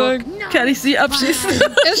sie memory gesagt. book. Kann ich sie abschießen?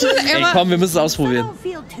 Ey, komm, wir müssen es ausprobieren. Don't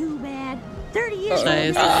feel too bad. 30 years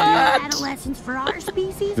Scheiße. adolescence for our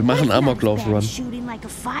species. Wir machen Amoklauf-Run. Shooting like a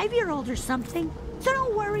 5-year-old or something. So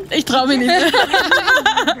don't worry. Ich trau mich nicht. And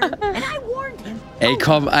I warned him. Ey,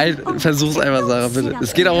 komm, versuch's einfach, Sarah, bitte.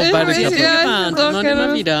 Es geht auch auf beide Kappen. Ja, Und doch,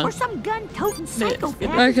 immer wieder. Or some gun-toting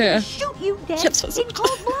psychopath Okay. will shoot you dead Ich hab's versucht. in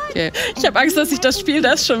cold blood. Okay. Ich habe Angst, dass ich das Spiel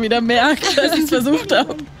das schon wieder merkt, dass ich es versucht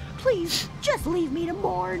habe. Please, just leave me to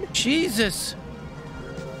mourn. Jesus.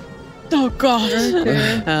 Oh Gott.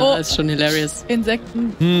 Ja, Oh. ist schon hilarious.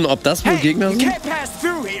 Insekten. Ob das wohl Gegner You sind? can't pass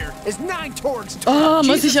through here. It's 9 Torgs. Oh,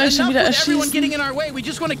 muss ich Jesus, euch schon wieder enough with everyone getting erschießen? in our way. We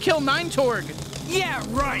just want to kill Torg. Yeah,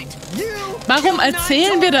 right. You. Warum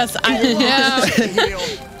erzählen wir das alle? Ja.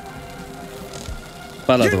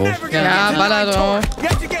 Baller drauf. Ja, baller drauf.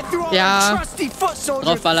 Ja.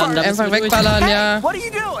 Draufballern, da Einfach müssen wir durch. wegballern, ja. What are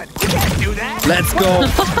you doing? You can't do that. Let's go.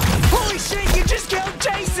 Holy shit, you just killed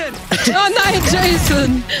Jason. Oh nein,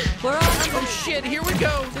 Jason! Oh shit, here we go.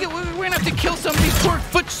 We're gonna have to kill some of these poor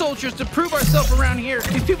foot soldiers to prove ourselves around here.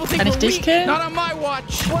 These people think Kann ich we're dich weak. killen? Not on my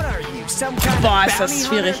watch. What are you, some kind Boah, of ist das bounty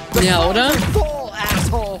schwierig. hunter? Ja, oder? Full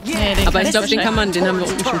asshole. Nee, den Aber kann ich glaube, den nicht kann man, den haben wir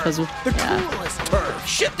Turf unten schon versucht. The coolest turf.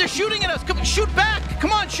 Shit, they're shooting at us. Come on, shoot back.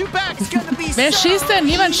 Come on, shoot back. It's gonna be Wer so schießt denn?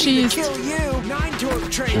 Niemand easy schießt. to kill you. 9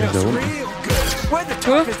 Torg trained Ja, us da unten. real good. We're the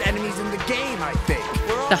toughest enemies in the game, I think.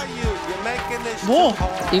 Da. Wo?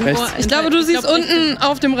 Irgendwo Rechts. Ich glaube, du siehst unten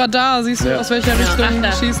auf dem Radar, siehst du, Ja. aus welcher Richtung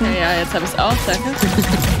Da. schießen. Ja, jetzt habe ich es auch. Danke.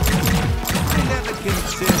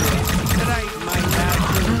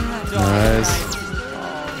 Nice.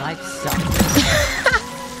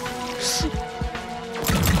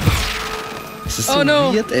 Es ist so Oh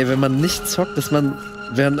no. weird, ey, wenn man nicht zockt, dass man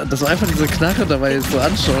einfach diese Knarre dabei so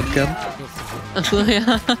anschauen kann. Achso, ja.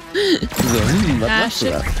 So, was machst du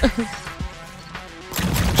shit. da?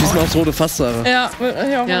 Schieß mal aufs rote Fass, Sarah. Ja, würde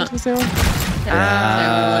mich auch mal Ja. interessieren.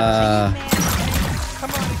 Ja.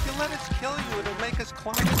 Come on, if you let us kill you, it'll make us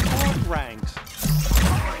climb the Torg ranks.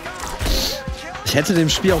 Ich hätte dem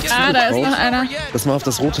Spiel auch Ah, da ist noch zugetraut, einer. dass man auf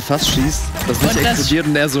das rote Fass schießt, das nicht Und das- explodiert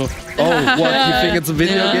und er so, oh, what, you think it's a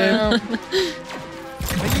video Ja. game?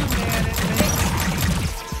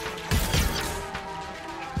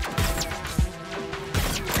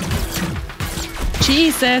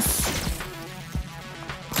 Jesus.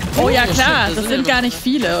 Oh ja, Oh, klar. shit, Das sind gar nicht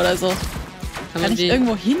viele oder so. Kann ich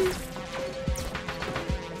irgendwo hin?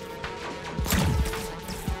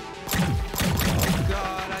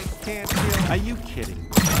 Are you kidding?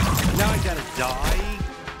 Now I gotta die?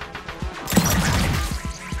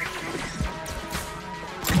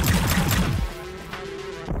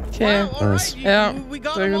 Okay. Nice. Ja. We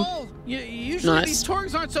got them all. Usually these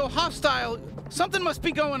Torgs aren't so hostile. Something must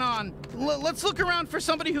be going on. Let's look around for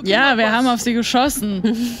somebody who can Ja, help wir us. haben auf sie geschossen.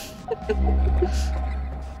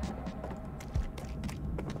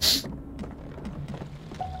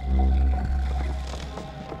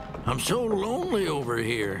 I'm so lonely over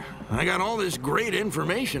here. I got all this great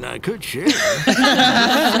information I could share.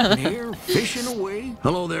 Here, fishing away.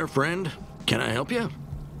 Hello there, friend. Can I help you?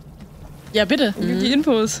 Ja, bitte. Gib die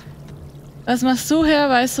Infos. Was machst du her?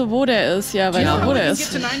 Weißt du, wo der ist? Ja, weiß ich, wo der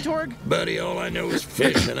ist. Buddy, all I know is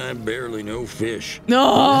fish, and I barely know fish.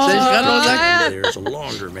 No. There's a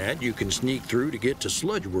laundromat you can sneak through to get to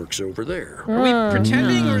Sludge Works over there. Are we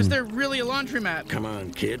pretending, or is there really a laundromat? Come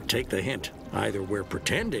on, kid, take the hint. Either we're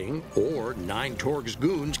pretending, or 9 Torg's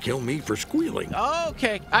goons kill me for squealing.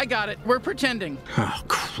 Okay, I got it. We're pretending. Oh,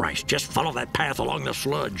 Christ, just follow that path along the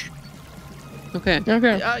sludge. Okay.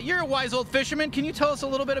 You're a wise old fisherman. Can you tell us a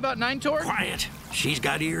little bit about 9 Torg? Quiet. She's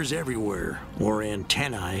got ears everywhere. Or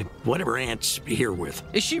antennae, whatever ants here with.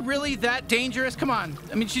 Is she really that dangerous? Come on.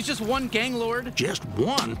 I mean, she's just one gang lord. Just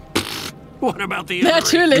one? What about the other?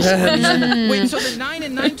 Natürlich. Wait, so the 9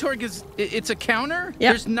 and 9 Torg it's a counter?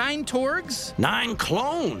 Yep. There's 9 Torgs? 9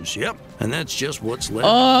 clones, yep. And that's just what's left.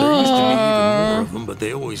 There used to be even more of them, but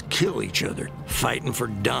they always kill each other. Fighting for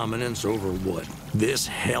dominance over what? This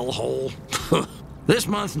hellhole? This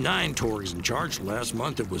month, 9 Torgs in charge. Last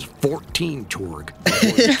month, it was 14 Torg.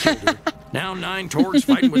 Now 9 Torgs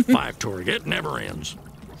fighting with 5 Torg. It never ends.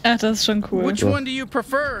 Ach, das ist schon cool. Which one do you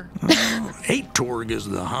prefer? 8 Torg is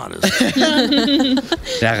the hottest.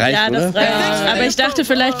 Der reicht, Ja, das oder? reicht. Aber ich dachte,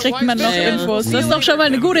 vielleicht kriegt man noch Infos. Das ist doch schon mal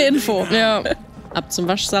eine gute Info. Ja. Ab zum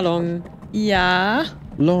Waschsalon. Ja.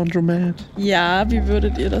 Laundromat. Ja, wie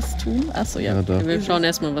würdet ihr das tun? Achso, ja. Ja, da. Wir schauen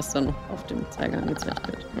erstmal, was da noch auf dem Zeiger angezeigt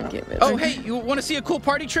wird. Okay, Oh, hey, you want to see a cool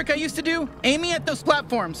party trick I used to do? Aim me at those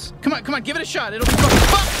platforms. Come on, give it a shot. It'll be fun.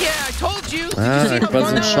 Fuck yeah, I told you. Did you see how quasi fun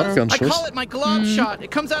ein that was? I Shotgun-Schuss. call it my glob shot.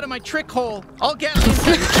 It comes out of my trick hole. I'll get it.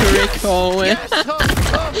 Trick hole. Yes, oh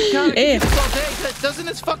God, I Ey. can do this all day. Doesn't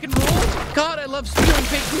this fucking rule? God, I love stealing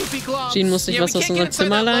big goofy globs. Jean muss sich was aus unserem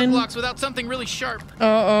Zimmer leihen. Without something really sharp.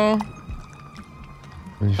 Oh.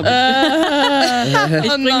 Ich bringe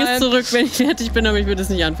nein. es zurück, wenn ich fertig bin, aber ich würde es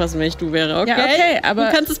nicht anfassen, wenn ich du wäre. Okay, Ja, okay, aber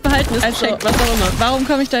du kannst es behalten, ist also, geschenkt, was auch immer. Warum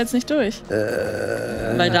komme ich da jetzt nicht durch?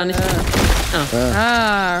 Weil da nicht...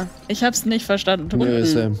 Ich hab's nicht verstanden. Nö,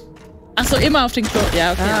 Sam. Achso, immer auf den Klo.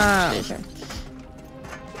 Ja, okay. Das verstehe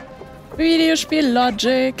ich. Videospiel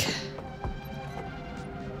Logic.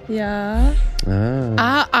 Ja.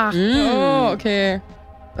 Ach. Oh, okay.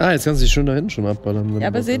 Ah, jetzt kannst du dich schön da hinten schon abballern. Ja,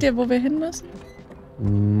 aber seht ihr, wo wir hin müssen?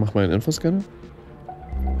 Mach mal den Infoscanner.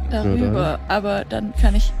 Darüber. Aber dann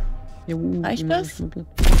kann ich... Reicht das?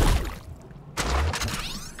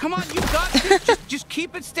 Come on, you got this. Just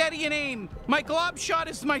keep it steady and aim. My glob shot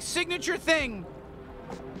is my signature thing.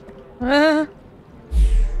 Ja.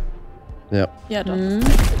 Ja, doch.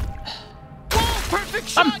 Perfect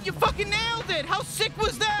shot! You fucking nailed it! How sick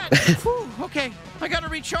was that? Whew, okay, I gotta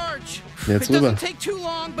recharge. Jetzt It rüber. doesn't take too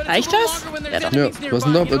long, but it's Reicht a little das? longer when Ja, there's doch. Ja, enemies du hast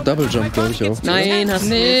nearby. einen Double Jump, glaube ich, auch. Nein, hast du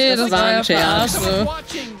Nee, nicht. das war war ein ja Scherz. verarscht.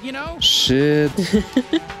 Watching, you know? Shit.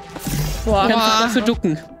 Boah, kannst du dafür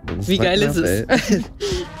ducken. Wie geil ist es?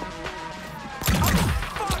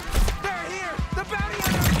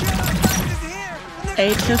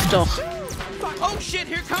 Ey, trifft doch. Oh shit,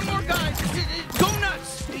 here come more guys. Go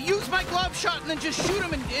nuts. Use my glove shot and then just shoot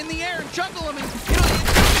them in the air and juggle them. And,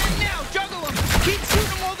 now, juggle them. Keep shooting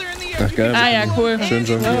them while they're in the air. Ach, geil. Ah ja, cool. Schön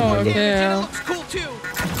jonglieren. Oh, mein Gott. okay. It Ja. looks cool too.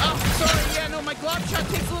 Oh, sorry, yeah, no, my glove shot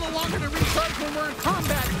takes a little longer to recharge when we're in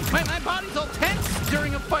combat. My body's all tense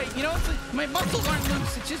during a fight, you know? It's like my muscles aren't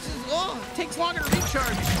loose. It just it takes longer to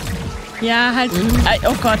recharge. Ja, halt.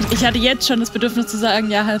 Oh Gott, ich hatte jetzt schon das Bedürfnis zu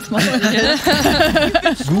sagen, ja, halt's mal.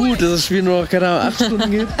 Gut, dass das Spiel nur noch, keine Ahnung, 8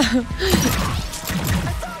 Stunden geht.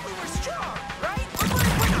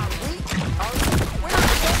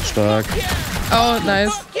 Stark. Oh,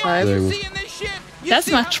 nice. Sehr gut. Das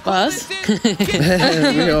macht Spaß.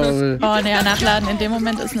 Ja, Oh, naja, nachladen in dem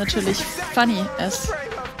Moment ist natürlich funny.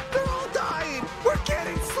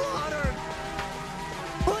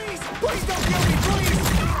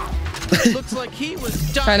 Looks like he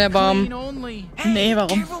was Kein Erbarmen. only. Nee,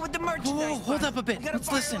 warum? Whoa, hold up a bit.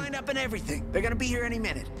 Let's listen. Line up and everything. They're gonna be here any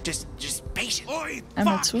minute. Just patient. Oi,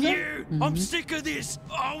 Einmal fuck zuhören. you! I'm sick of this.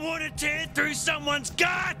 I want to tear through someone's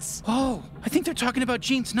guts. Oh, I think they're talking about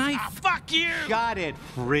Gene's knife. Fuck you! Got it,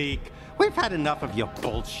 freak. We've had enough of your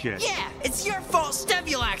bullshit. Yeah, it's your fault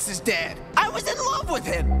Stevulax is dead. I was in love with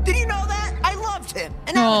him. Did you know that? I loved him.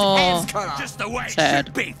 And now his head's cut off. Just the way it Sad.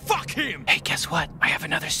 should be. Fuck him! Hey, guess what? I have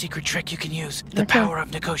another secret trick you can use. The power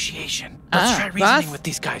of negotiation. Let's try reasoning was? with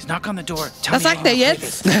these guys. Knock on the door. Tell Was me sagt er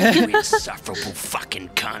jetzt? You insufferable fucking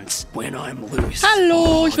cunts. When I'm loose.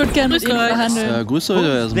 Hallo, ich würde gerne mit Ihnen verhandeln. Grüße euch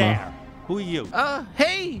erstmal. Who are you?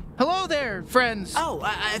 Hey. Hello there, friends. Oh,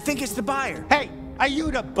 I think it's the buyer. Hey, are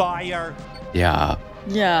you the buyer? Ja.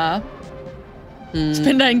 Ja. Ich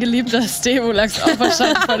bin dein geliebter Stevulax auch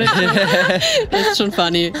wahrscheinlich vor der Tür. Das ist schon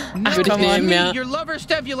funny. Würde ich nehmen, ja. Your lover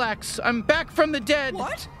Stevulax. I'm back from the dead.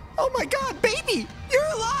 What? Oh my god, baby! You're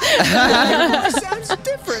alive! Your voice sounds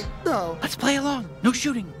different, though. Let's play along. No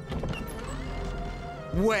shooting.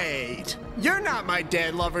 Wait. You're not my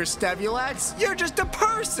dead lover, Stevulax. You're just a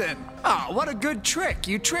person. Oh, what a good trick.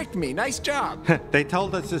 You tricked me. Nice job. They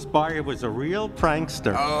told us this buyer was a real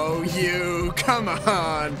prankster. Oh, you. Come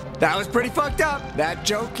on. That was pretty fucked up. That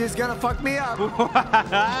joke is gonna fuck me up.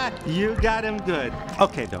 You got him good.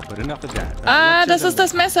 Okay, though, but enough of that. Das ist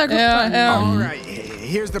das Messer. All right,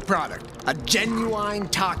 here's the product. A genuine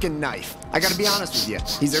talking knife. I gotta be honest with you.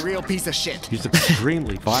 He's a real piece of shit. He's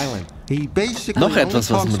extremely violent. He basically Noch only etwas, was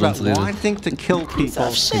talks mit uns about redet. wanting to kill people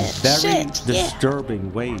in very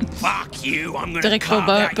disturbing ways. Fuck you! I'm gonna Direkt carve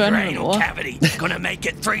out your Bertan anal Ohr. cavity. Gonna make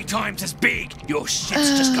it 3 times as big. Your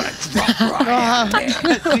shit's just gonna drop right out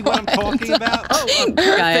there. See what I'm talking about?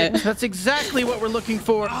 Geil. That's exactly what we're looking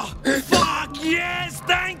for. Fuck yes!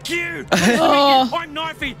 Thank you! Oh. I'm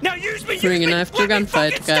knifey. Now use me! Bring a use me. knife to Let me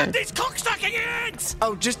gunfight. fucking stab Geil. these cocksucking ants!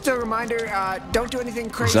 Oh, just a reminder, don't do anything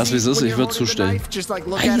crazy. sag's, wie es ist, when ich you're würd holding the zustimmen. knife. Just like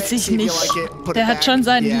look at it, Weiß ich see if you nicht. like it, put Der it hat back. schon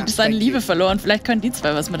seine Yeah, Liebe thank you. verloren. Vielleicht können die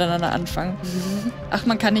zwei was miteinander anfangen. Ach,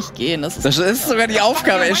 man kann nicht gehen. Das Das ist sogar die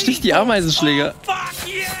Aufgabe. Er sticht die Ameisenschläger.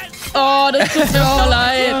 Oh, das tut mir auch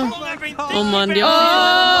leid. Oh Mann, die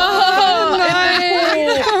Oh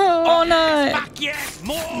nein. Oh nein.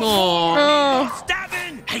 Oh.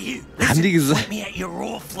 Hey you! Haben die gesagt? Let me at your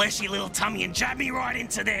raw, fleshy little tummy and jab me right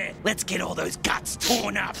into there. Let's get all those guts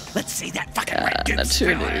torn up. Let's see that fucking red goop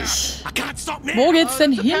spill out. I can't stop now. Wo geht's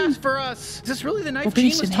denn hin? For us. Is this really the knife Wo bin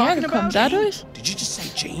Gene ich was denn talking hergekommen? about? Dadurch? Did you just say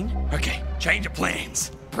Gene? Okay, change of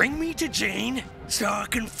plans. Bring me to Gene so I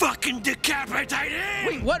can fucking decapitate him!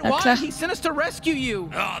 Wait, what? Ja, Why? klar. He sent us to rescue you.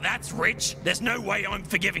 Oh, that's rich. There's no way I'm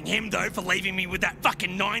forgiving him, though, for leaving me with that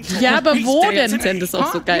fucking Nine-Torg. Ja, aber He's wo dead denn? to me. Das ist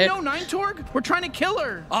auch so geil. You know Nine-Torg? We're trying to kill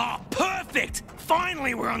her. Oh, perfect!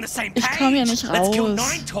 Finally, we're on the same Ich page. komm hier nicht Let's kill raus.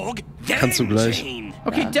 Nine-Torg, then Kannst du gleich. Gene.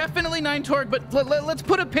 Okay, definitely Nine-Torg, but let's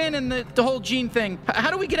put a pin in the whole Gene thing.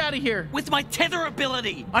 How do we get out of here? With my tether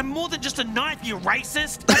ability. I'm more than just a knife, you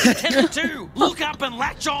racist. I'm a tether too. Look up and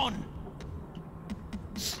latch on.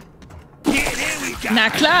 Yeah, there we go. Na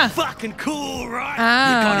klar. Fucking cool, right?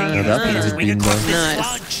 Ah. Ja, dafür ist es We can Bienen cross da. this Nice.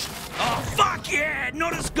 sludge. Oh, fuck yeah!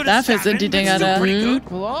 Not as good as Dafür sind die salmon, Dinger but still da. pretty good.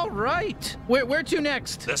 Well, all right. Where to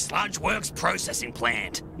next? The sludge works processing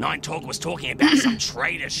plant. Nine-Torg was talking about some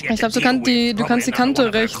traitor she had Ich glaube, to du kannst deal die, with. du kannst die Probably Kante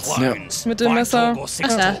another one of her rechts clones. mit dem Messer. Five-Torg or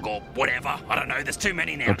Six-Torg or whatever. I don't know. The's too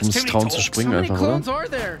many now. Ich glaube, du There's musst too trauen many zu talks. springen How many einfach, clones oder? are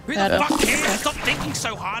there? Who the fuck cares? Stop thinking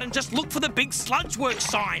so hard and just look for the big sludge works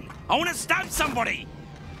sign. I want to stab somebody.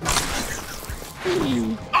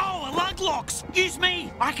 Oh, a lug locks! Use me!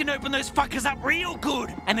 I can open those fuckers up real good.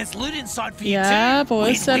 And there's loot inside for you Ja, too. wo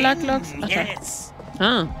ist der Win-win. Lug-Locks? Ach, da. Yes.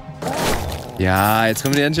 Ah. Ja, jetzt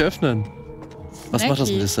können wir die endlich öffnen. Was macht das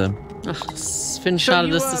mit Necki. Sam? Ach, das finde ich schade,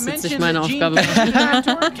 dass das jetzt nicht meine Aufgabe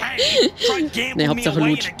war. Nee, Hauptsache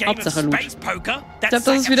Loot. Hauptsache Loot. Ich glaube, das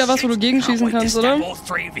ist wieder was, wo du gegenschießen kannst, oder?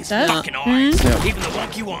 Das? Ach,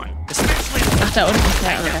 da unten.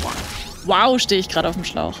 Ja, okay. Wow, stehe ich gerade auf dem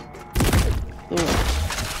Schlauch. So.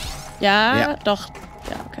 Ja, Ja. doch.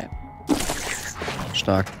 Ja, okay.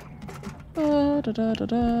 Stark. Da.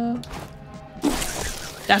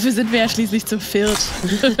 Dafür sind wir ja schließlich zu viert.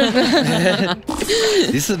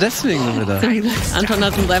 Siehst du, deswegen sind wir da. Anton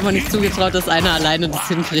hat uns einfach nicht zugetraut, dass einer alleine das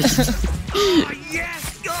hinkriegt. So,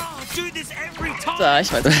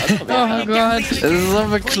 ich weiß nicht, was Oh Gott. Es ist so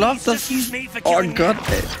bekloppt, dass... Oh Gott,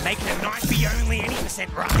 ey.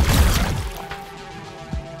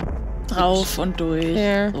 drauf und durch.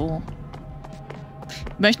 Ja. So.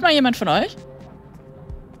 Möchte mal jemand von euch?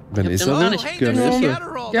 Wenn ich so den will, auch nicht. gerne There's Hilfe.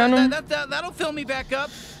 Adderall. Gerne. That'll fill me back up.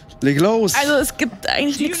 Leg los! Also es gibt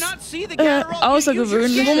eigentlich Do you nichts not see the Adderall?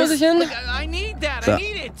 Außergewöhnliches. Wo muss ich hin? I need that. Da. I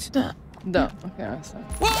need it. Da, okay, alles klar.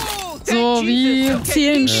 So wie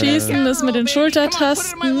Zielen, Schießen, das mit den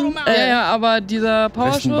Schultertasten. Ja, aber dieser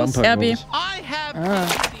Powerschuss. Bumper, RB.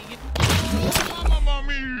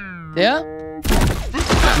 Der? Ja.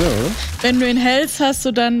 Wenn du ihn hältst, hast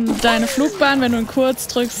du dann deine Flugbahn. Wenn du ihn kurz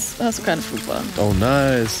drückst, hast du keine Flugbahn. Oh,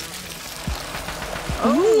 nice.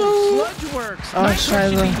 Oh,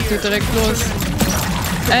 scheiße. Geht direkt los.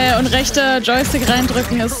 Und rechter Joystick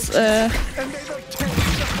reindrücken ist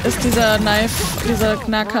dieser Knife, dieser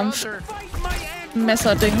Nahkampf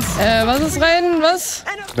Messer-Dings. Was ist rein? Was?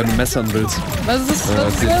 Wenn du messern willst. Was ist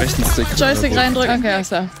den rechten Stick. Joystick reindrücken. Okay, alles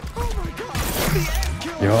klar.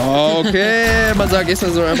 Ja, okay. Man sagt,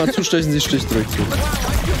 Eshter soll einmal zustechen, sie sticht direkt zu.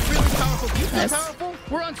 Nice.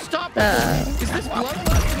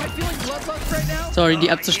 Sorry,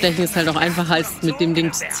 die abzustechen ist halt auch einfacher als mit dem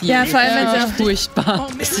Ding zu ziehen. Ja, vor allem, wenn es furchtbar.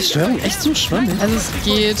 Ist die Steuerung echt so schwammig? Also es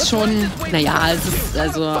geht schon. Naja, es ist,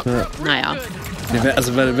 also, naja. Ja,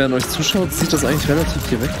 also, wenn euch zuschaut, sieht das eigentlich relativ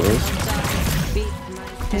direkt aus.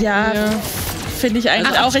 Ja, finde ich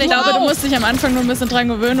eigentlich auch. Ich glaube, du musst dich am Anfang nur ein bisschen dran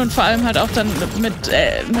gewöhnen und vor allem halt auch dann mit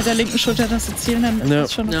der linken Schultertaste zielen, dann ist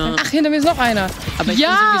das schon okay. Ja. Ach, hinter mir ist noch einer. Aber ich bin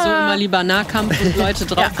sowieso immer lieber Nahkampf und Leute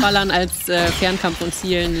draufballern als Fernkampf und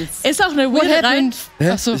zielen. Ist auch eine weirde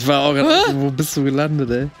Reihenfolge. Achso. Ich war auch gerade, wo bist du gelandet,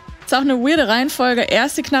 ey? Ist auch eine weirde Reihenfolge,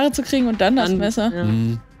 erst die Knarre zu kriegen und dann das Messer. Ja.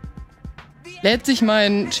 Lädt sich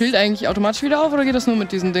mein Schild eigentlich automatisch wieder auf oder geht das nur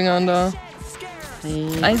mit diesen Dingern da?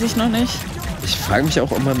 Weiß ich noch nicht. Ich frage mich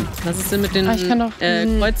auch, ob man... Was ist denn mit den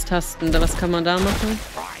Kreuztasten? Was kann man da machen?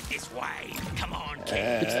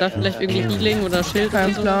 Gibt's da vielleicht irgendwie Healing oder Schild?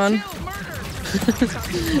 Kein Plan.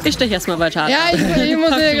 Ich steche erstmal weiter an. Ja, ich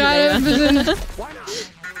muss hier gerade ein bisschen...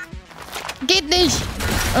 Geht nicht!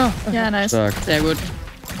 Oh, okay. Ja, nice. Stark. Sehr gut.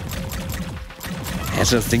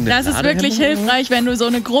 Das ist wirklich hilfreich, wenn du so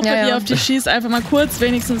eine Gruppe, die auf dich schießt, einfach mal kurz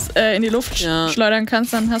wenigstens in die Luft schleudern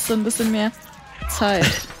kannst, dann hast du ein bisschen mehr Zeit.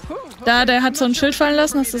 Da, der hat so ein Schild fallen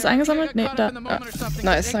lassen. Hast du das eingesammelt? Nee, da. Ja.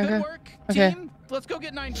 Nice, danke. Okay.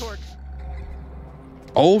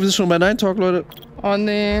 Oh, wir sind schon bei Nine Talk, Leute. Oh,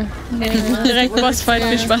 nee. Direkt Bossfight,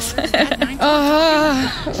 viel Spaß.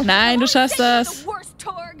 Nein, du schaffst das.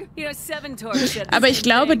 Aber ich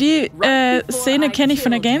glaube, die Szene kenne ich von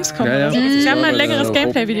der Gamescom. Ja, ja. Ich habe mal ein längeres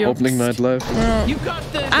Gameplay-Video. Opening Night Live. Ja.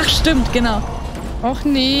 Ach, stimmt, genau. Och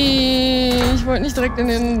nee, ich wollte nicht direkt in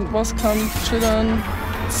den Bosskampf schlittern.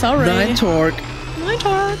 Sorry. Nine Talk. Nine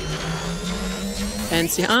Talk.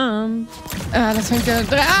 Fancy Arm. Ah, das fängt ja...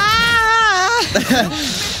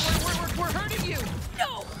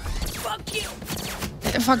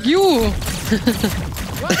 Fuck you!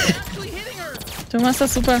 Du machst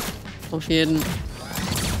das super. Auf jeden.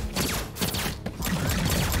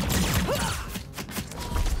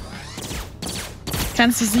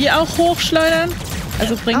 Kannst du sie auch hochschleudern?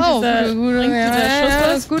 Also bringt dieser Schuss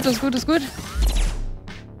was? Ist gut, ist gut, ist gut.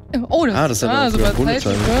 Oh, das ist ja super Zeit.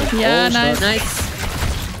 Ja, nice.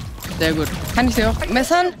 Sehr gut. Kann ich sie auch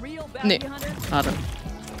messern? Nee. Schade.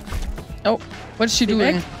 Oh, what is she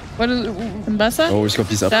doing? Im Wasser? Oh, ich glaube,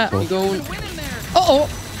 die ist abgebrochen. Oh.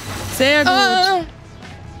 Sehr gut.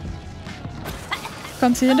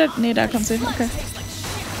 Kommt sie hinter? Nee, da kommt sie. Okay.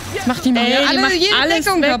 Jetzt macht die mir macht alles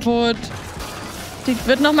Deckung weg. kaputt. Die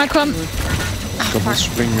wird noch mal kommen. Ich glaube, muss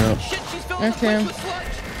springen, ja. Okay.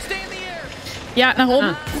 Ja, nach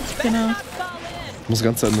oben. Genau. Muss die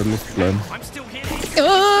ganze Zeit in der Luft bleiben.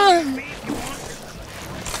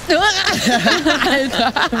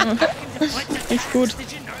 Alter. Echt gut.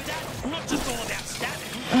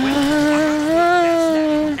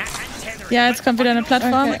 Ja, jetzt kommt wieder eine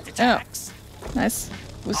Plattform. Okay. Ja. Nice.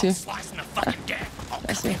 Wo ist sie? Da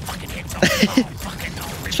ist sie.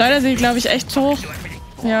 Schleuder sie, glaube ich, echt hoch.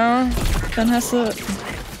 Ja. Dann hast du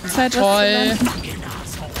Zeit, was Toll. zu landen.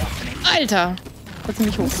 Alter. Hat sie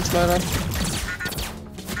mich hochgeschleudert.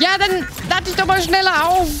 Ja, dann lade ich doch mal schneller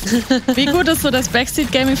auf. Wie gut ist so das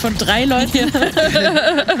Backseat-Gaming von 3 Leuten?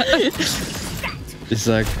 Ich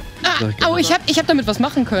sag Oh, ich hab damit was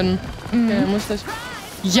machen können. Okay, musste ich.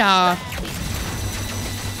 Ja.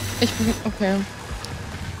 Okay.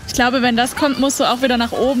 Ich glaube, wenn das kommt, musst du auch wieder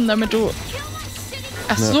nach oben, damit du...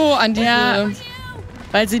 Ach so, an diese... Ja,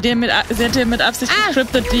 weil sie hat dir mit Absicht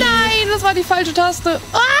gescriptet, die... Nein, das war die falsche Taste.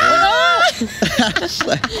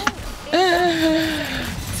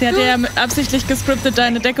 Sie hat dir ja absichtlich gescriptet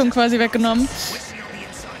deine Deckung quasi weggenommen.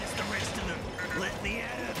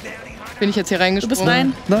 Bin ich jetzt hier reingesprungen? Du bist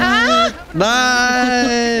rein. Nein!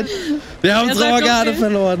 Nein! Wir haben unsere Organe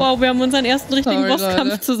verloren. Wow, wir haben unseren ersten richtigen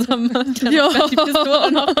Bosskampf zusammen. Wir haben die Pistole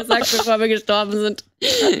auch noch gesagt, bevor wir gestorben sind.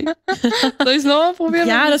 Soll ich es nochmal probieren?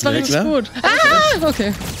 Ja, das war richtig gut.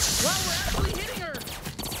 Okay.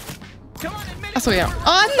 Achso, ja. Oh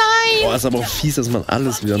nein! Boah, ist aber auch fies, dass man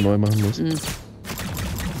alles wieder neu machen muss.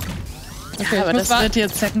 Okay, aber das wird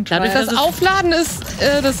jetzt Second Try. Dadurch, das Aufladen ist,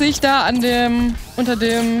 das sehe ich da an dem, unter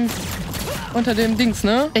dem Dings,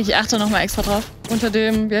 ne? Ich achte nochmal extra drauf. Unter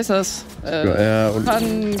dem, wie heißt das? Und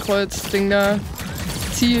Fadenkreuz-Ding da.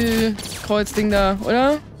 Zielkreuz-Ding da,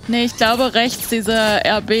 oder? Nee, ich glaube rechts dieser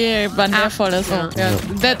RB, wann der voll ist. Ja.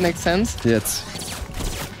 That makes sense.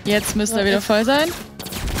 Jetzt müsste er wieder voll sein.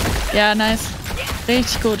 Ja, nice.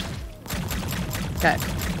 Richtig gut. Geil.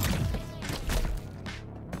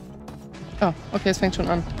 Oh, okay, es fängt schon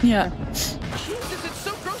an. Ja.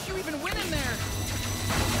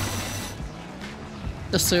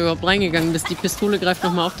 Dass du überhaupt reingegangen bist. Die Pistole greift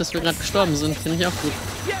nochmal auf, dass wir gerade gestorben sind. Finde ich auch gut.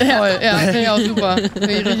 Toll, ja, finde ich auch super.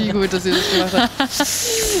 Finde ich richtig gut, dass ihr das gemacht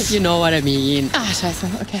habt. You know what I mean. Ah, scheiße,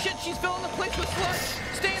 okay.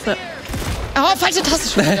 So. Oh, falsche Taste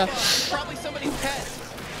schon wieder.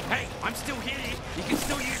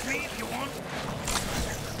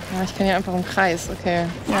 Ja, ich kann ja einfach im Kreis, okay.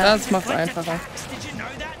 Ja, das macht's einfacher.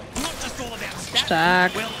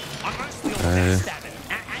 Stark.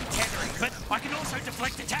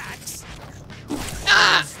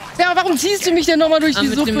 Ja, warum ziehst du mich denn nochmal durch die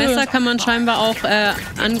mit Suppe? Mit dem Messer kann man scheinbar auch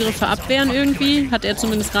Angriffe abwehren irgendwie, hat er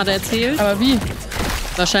zumindest gerade erzählt. Aber wie?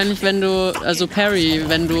 Wahrscheinlich, wenn du, also Parry,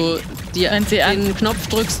 wenn du den Knopf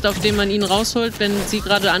drückst, auf den man ihn rausholt, wenn sie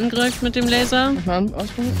gerade angreift mit dem Laser. Mal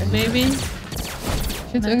ausprobieren? Maybe.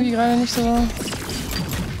 Ich finde es irgendwie gerade nicht so...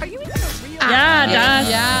 Ja, das.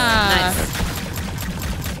 Ja. Nice.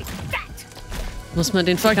 Muss man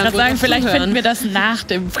den Ich wollte gerade sagen, vielleicht finden wir das nach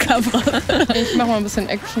dem Cover. Ich mach mal ein bisschen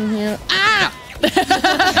Action hier.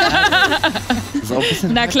 Das ist auch ein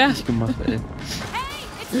bisschen na klar. gemacht, ey.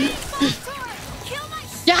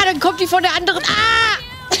 Ja, dann kommt die von der anderen.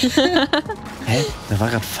 Hä? Da war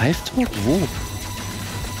gerade Five tot? Wo?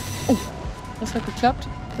 Oh, das hat geklappt.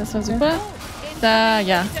 Das war super. Da,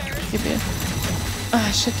 ja. Gib ihr.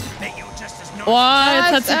 Ah, shit. Oh,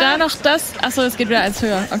 jetzt hat sie da noch das. Achso, es geht wieder eins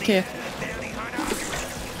höher. Okay.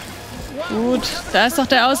 Gut, da ist doch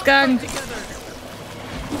der Ausgang.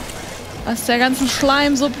 Aus der ganzen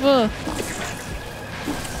Schleimsuppe.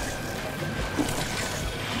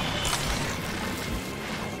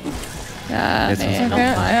 Ja, jetzt nee, okay.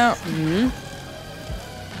 nochmal. Ja. Mhm.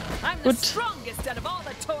 Gut.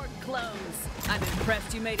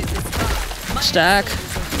 Stark.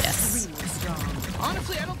 Yes.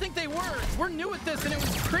 Honestly, I don't think they were. We're new at this and it was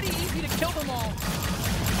pretty easy to kill them all.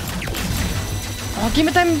 Oh, geh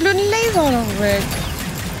mit deinem blöden Laser noch weg.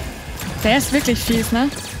 Der ist wirklich fies, ne?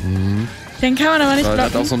 Mhm. Den kann man aber nicht Der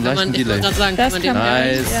blocken. hat auch so einen leichten Ich wollte Delay. gerade sagen, Das kann kann man man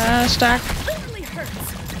den Nice. Ja, stark.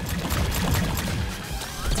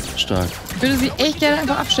 Stark. Ich würde sie echt gerne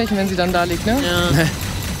einfach abstechen, wenn sie dann da liegt, ne? Ja.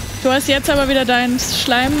 Du hast jetzt aber wieder deinen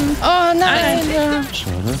Schleim. Oh nein! Ja.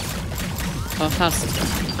 Schade. Oh, fast.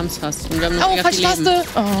 Haben's fast. Und wir haben noch Oh, mega viel falsche Leben. Taste!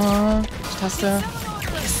 Oh, Taste.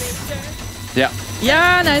 Ja.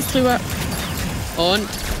 Ja, nice drüber. Und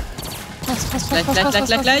Was?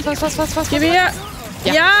 Gleich. Gib her.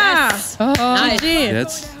 Ja! Oh, Nice.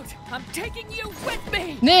 Jetzt.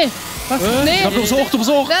 nee! Was? Nee! Komm, du bist hoch, du bist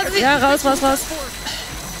hoch! Ja, raus.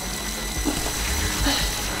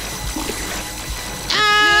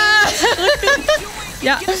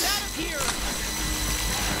 Ja.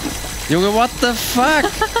 Junge, what the fuck?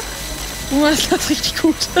 Du machst das richtig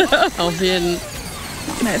gut. Auf jeden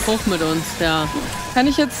Nice. Hoch mit uns, ja. Kann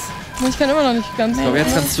ich jetzt... Ich kann immer noch nicht ganz... Aber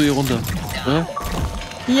jetzt kannst du hier runter. Ja?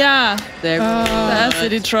 Ja, Sehr gut. da hast du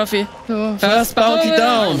die Trophy. So. First Bounty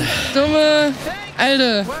down! Dumme...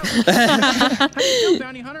 Alte.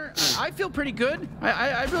 Bounty Hunter, I feel pretty good.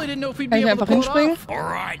 I really didn't know if we'd Kann be ich able to einfach pull it hinspringen? off. All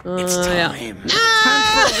right, Ja.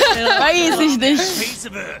 Weiß ich nicht. piece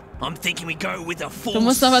of it. I'm thinking we go with a full. Du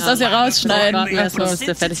musst noch was aus ihr rausschneiden. Warten wir erstmal, bis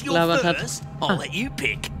der fertig gelabert hat. I'll let you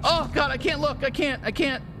pick. Oh God, I can't look. I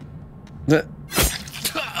can't. Ne.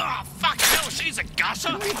 Oh, fuck hell, she's a gusser.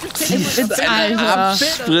 Alter.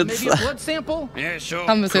 Maybe a blood sample. Yeah, sure.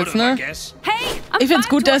 Haben wir es jetzt, ne? Ich find's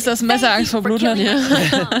gut, dass das Messer Angst vor Blut hat. I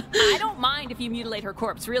don't mind if you mutilate her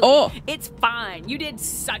corpse, really. Oh. It's fine. You did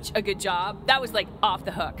such a good job. That was like off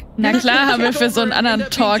the hook. Na klar haben wir für so einen anderen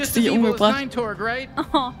Torx die umgebracht.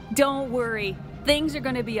 Oh, don't worry. Things are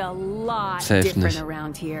gonna be a lot Safe different nicht.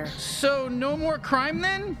 around here. So no more crime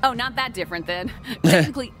then? Oh, not that different then.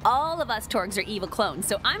 Technically, all of us Torgs are evil clones,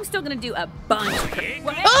 so I'm still gonna do a bunch of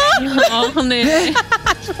Oh, nee.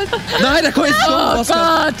 Nein, da kommt jetzt noch Oh was.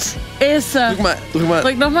 Gott! Ist er. Drück mal.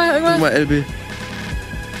 Drück nochmal Drück irgendwas. mal LB.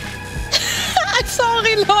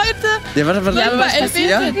 Sorry, Leute. Ja, warte. Ja, aber was LB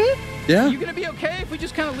ja? drücken? Ja? You gonna be okay if we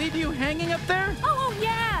just kind of leave you hanging up there? Oh,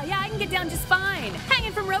 yeah, I can get down just fine.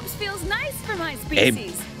 Hanging from ropes feels nice for my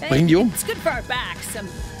species. Bring die um. It's good for our backs. I'm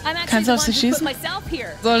actually Kannst du auf sie the one who put schießen? myself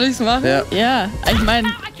here. Soll ich's machen? Ja. Ja, ich meine.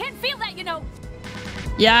 I can't feel that, you know.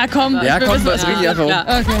 Ja, komm. Ja, wir komm, wissen- bring die einfach um.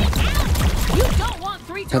 Okay. You don't want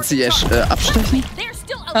 3 Kannst du die abstechen? They're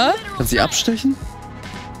still a Hä? literal Kannst du die abstechen?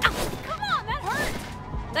 Come on, that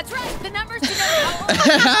hurt. That's right. The numbers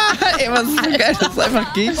denote Ey, was ist so geil, dass es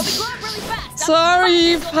einfach geht.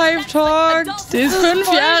 Sorry, Pipe Talk. Sie ist 5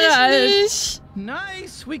 Jahre alt.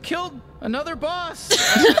 Nice, we killed another boss.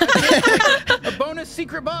 A bonus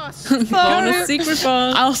secret boss. Bonus Secret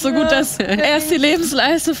Boss. Auch so gut, dass erst die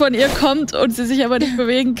Lebensleiste von ihr kommt und sie sich aber nicht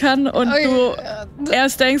bewegen kann und du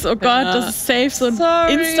erst denkst, oh Gott, das ist safe, so ein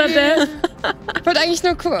Sorry. Insta-Death. Ich wollte eigentlich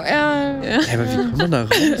nur gucken. Ja. Ey, aber wie kommt man da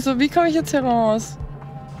raus? So, wie komme ich jetzt hier raus?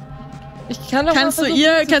 Ich kann doch Kannst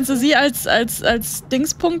du sie als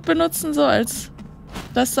Dingspunkt benutzen, so als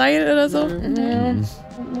das Seil oder so? Nee, nicht.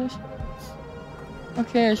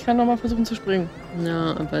 Okay, ich kann noch mal versuchen zu springen.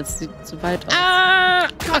 Ja, aber es sieht zu weit aus. Ah!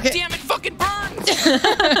 God damn it, fucking burns!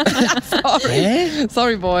 Sorry.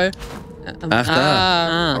 Sorry, boy. Ach,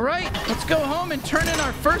 da. All right, let's go home and turn in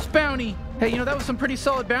our first bounty. Hey, you know, that was some pretty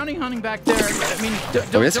solid bounty hunting back there. I mean,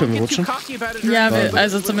 Aber jetzt können don't wir get too rutschen. cocky about it. or Ja, anything,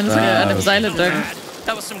 also but- zumindest an dem Seil entlang.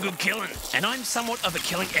 That was some good killing, and I'm somewhat of a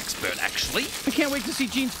killing expert, actually. I can't wait to see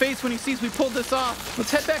Gene's face when he sees we pulled this off.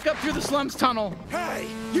 Let's head back up through the slums tunnel. Hey,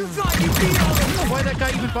 you thought you beat all of them. Why that guy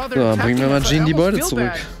even bothered So, attacking bringen wir mal us? I Gene die almost Beute feel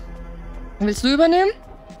zurück. bad. Willst du übernehmen?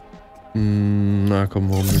 Na komm,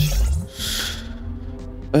 warum nicht?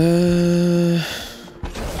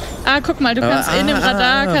 Guck mal, du kannst in dem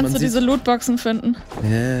Radar man kannst du sieht- diese Lootboxen finden.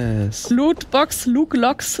 Yes. Lootbox, Luke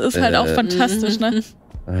Locks ist halt auch fantastisch, ne?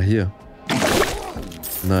 Ah, hier.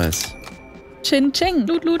 Nice. Chin Ching.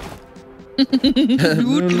 Loot, Loot.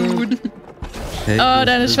 Loot. Hey, Oh,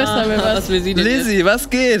 deine Schwester will was. will sie denn jetzt? Lizzie, was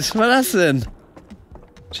geht? Was ist das denn?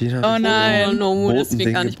 Gina, Oh nein. Oh no, das klingt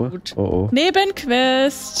Ding gar nicht gebracht. gut. Oh oh.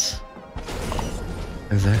 Nebenquest.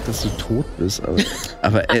 Er sagt, dass du tot bist,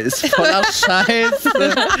 aber er ist voller Scheiße.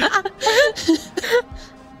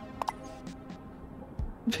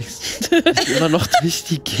 Fix. Immer noch durch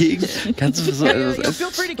die Gegend. Kannst du so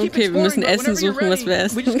Okay, wir müssen Essen suchen, was wir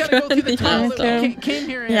essen können. Ich weiß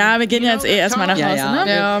auch. Ja, wir gehen jetzt erstmal nach Hause,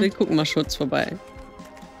 Ja, ne? wir gucken mal Schutz vorbei.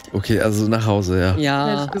 Okay, also nach Hause, ja. Ja.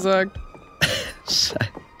 Hätte ich gesagt. Scheiße.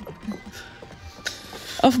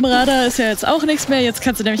 Auf dem Radar ist ja jetzt auch nichts mehr. Jetzt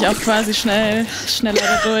kannst du nämlich auch quasi schneller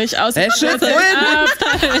da durch. Hä, shit,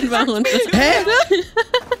 wohin? Hä?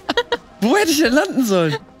 Wo hätte ich denn landen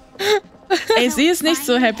sollen? Ey, sie ist nicht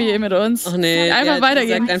so happy mit uns. Ach nee, Einfach die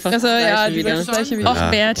weitergehen. sagt einfach Also, das ja, Gleiche die will das Gleiche wieder. Och, Ja,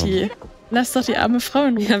 Berti. Lass doch die arme Frau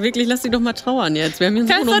in Ruhe. Ja, wirklich, lass sie doch mal trauern jetzt. Wir haben hier einen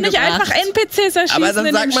Kannst Sohn doch nicht umgebracht. einfach NPCs erschießen Aber dann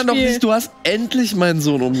in sagt dem man doch Spiel. nicht, du hast endlich meinen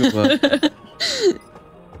Sohn umgebracht.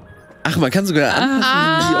 Ach, man kann sogar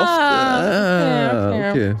anpassen, wie oft.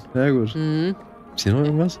 Okay. Ja, gut. Ist hier noch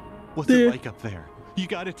irgendwas? What's it like up there? You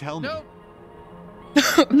gotta tell me.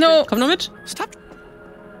 No. Komm noch mit. Stop.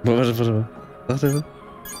 Warte. Sagt er was?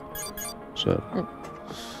 Schade.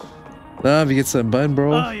 Na, wie geht's deinem Bein, Bro?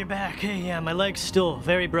 Oh, you're back. Hey, yeah, my leg's still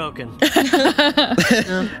very broken.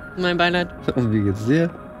 Ja, mein Beileid. Und wie geht's dir?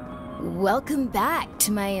 Welcome back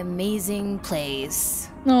to my amazing place.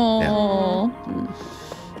 Oh.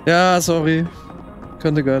 Ja, sorry.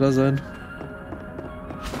 Könnte geiler sein.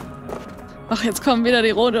 Ach, jetzt kommen wieder die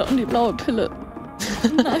rote und die blaue Pille.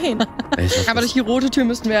 Nein. Aber durch die rote Tür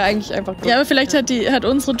müssten wir eigentlich einfach durch. Ja, aber vielleicht hat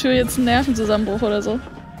unsere Tür jetzt einen Nervenzusammenbruch oder so.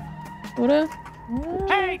 Oder?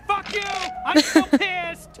 Hey, fuck you! I'm so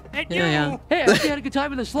pissed at you! Ja. Hey, I hope you had a good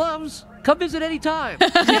time in the slums. Come visit anytime.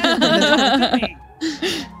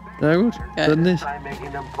 Na gut, dann nicht.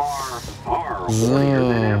 So.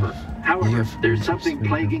 However, there's something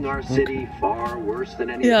plaguing our city far worse than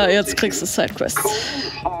any Ja, of those jetzt kriegst du Sidequests.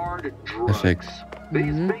 Perfekt.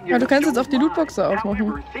 Ja, du kannst jetzt auch die Lootbox da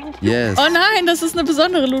aufmachen. Yes. Oh nein, das ist eine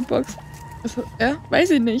besondere Lootbox. Ja? Weiß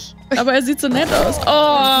ich nicht. Aber er sieht so nett aus.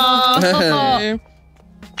 Oh! Okay.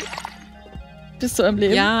 Bist du am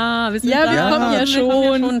Leben? Ja, wir sind Ja, da. wir kommen ja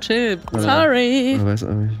schon. Chill. Sorry. Man weiß auch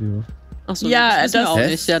nicht, wie oft. Achso, Ja, das wissen wir auch Hä?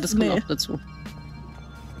 nicht. Ja, das kommt Nee. auch dazu.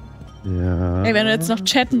 Ja. Ey, wenn du jetzt noch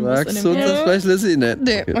chatten musst in Sagst dem du das vielleicht, Lizzie? Nee.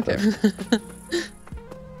 Nee, okay.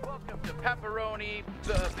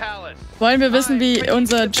 Wollen wir wissen, wie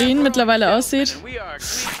unser Gene mittlerweile aussieht?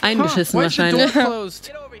 Eingeschissen wahrscheinlich.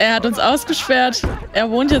 Er hat uns ausgesperrt. Er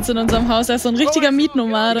wohnt jetzt in unserem Haus. Er ist so ein richtiger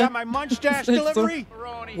Mietnomade. My munch dash delivery?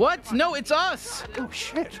 What? No, it's us. Oh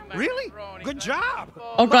shit! Really? Good job.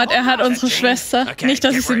 Oh Gott, er hat unsere Schwester. Nicht,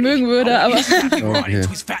 dass ich sie mögen würde, aber...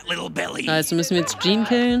 Okay. Also müssen wir jetzt Gene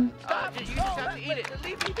killen?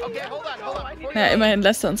 Ja, immerhin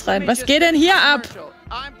lässt er uns rein. Was geht denn hier ab?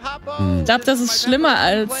 Ich glaube, das ist schlimmer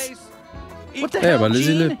als... What the Yeah, hell, but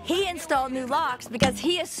Lizzie Gene? Lip. He installed new locks because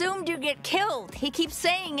he assumed you get killed. He keeps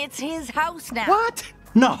saying it's his house now. What?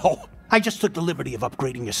 No. I just took the liberty of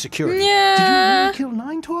upgrading your security. Yeah. Did you really kill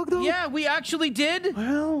Nine Talk, though? Yeah, we actually did.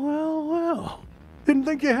 Well. Didn't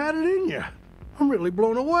think you had it in you. I'm really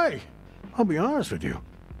blown away. I'll be honest with you.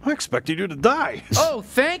 I expected you to die. Oh,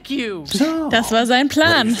 thank you. So, Das war sein what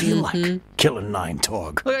Plan. do you feel like killing Nine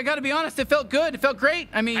Talk? Look, I gotta be honest, it felt good. It felt great.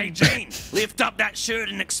 I mean... Hey, Gene, lift up that shirt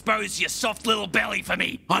and expose your soft little belly for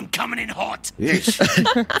me. I'm coming in hot. Yes.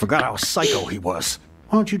 Forgot how psycho he was.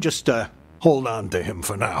 Why don't you just, hold on to him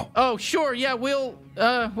for now? Oh, sure, yeah, we'll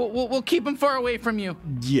keep him far away from you.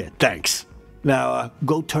 Yeah, thanks. Now,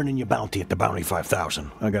 go turn in your bounty at the Bounty 5000.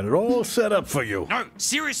 I got it all set up for you. No,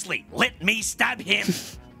 seriously, let me stab him.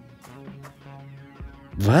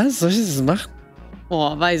 Was? Soll ich das machen?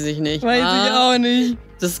 Boah, weiß ich nicht. Weiß ich auch nicht.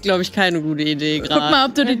 Das ist, glaube ich, keine gute Idee gerade. Guck mal,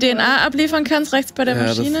 ob du die DNA abliefern kannst, rechts bei der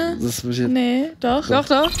Maschine. Das will ich jetzt, Nee, doch. Doch.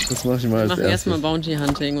 das mache ich mal Wir als machen erstes. erstmal Bounty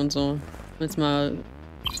Hunting und so. Jetzt mal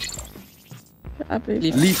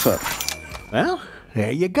Liefern. Well,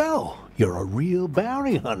 there you go. You're a real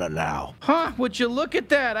bounty hunter now. Huh, would you look at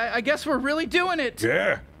that? I guess we're really doing it.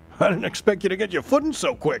 Yeah, I didn't expect you to get your footing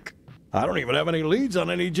so quick. I don't even have any leads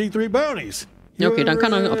on any G3 bounties. Ja, okay, dann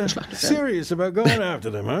kann er You're, aufgeschlachtet werden. serious about going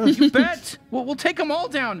after them, huh? You bet. We'll take them all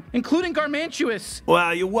down, including Garmantuous.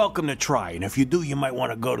 Well, you're welcome to try, and if you do, you might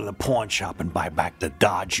want to go to the pawn shop and buy back the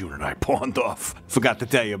Dodge unit I pawned off. Forgot to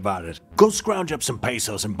tell you about it. Go scrounge up some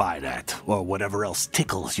pesos and buy that, or whatever else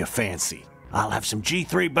tickles your fancy. I'll have some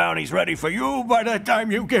G3 bounties ready for you by the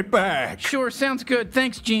time you get back. Sure, sounds good.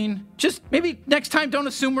 Thanks, Gene. Just maybe next time don't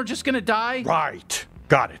assume we're just gonna die. Right.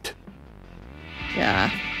 Got it. Ja,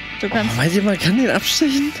 du kannst... Meint ihr, man kann den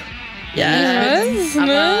abstechen? Ja,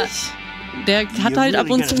 aber der hat halt ab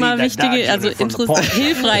und zu mal wichtige, also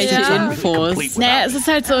hilfreiche Infos. Naja, es ist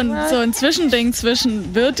halt so ein Zwischending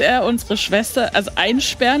zwischen, wird er unsere Schwester also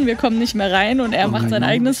einsperren, wir kommen nicht mehr rein und er macht sein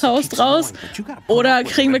eigenes Haus draus, oder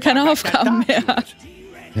kriegen wir keine Aufgaben mehr?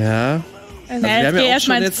 Ja. Also wir haben ja auch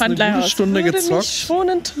schon jetzt eine gute Stunde Würde mich gezockt. schon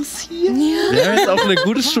interessieren. Wir haben jetzt auch eine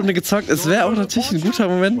gute Stunde gezockt. Es wäre auch natürlich ein guter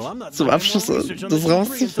Moment zum Abschluss, das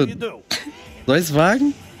rauszufinden. Soll ich es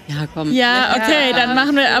wagen? Ja, komm. Ja, okay, dann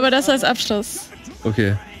machen wir aber das als Abschluss.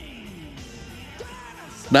 Okay.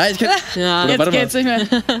 Nein, ich kann. Ja, Oder, jetzt warte geht's mal.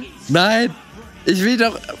 nicht mehr. Nein, ich will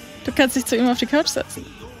doch. Du kannst dich zu ihm auf die Couch setzen.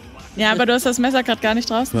 Ja, aber du hast das Messer gerade gar nicht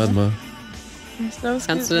draußen. Warte mal.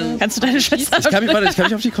 Kannst du deine Schwester Ich kann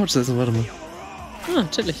mich auf die Couch setzen, warte mal. Ah,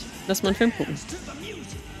 chillig. Lass mal einen Film gucken.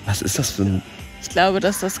 Was ist das für ein. Ich glaube,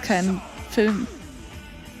 dass das kein Film.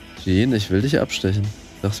 Jean, ich will dich abstechen.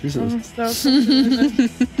 Sag's, wie es ist.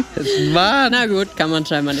 Mann! Na gut, kann man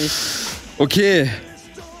scheinbar nicht. Okay.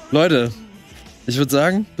 Leute, ich würde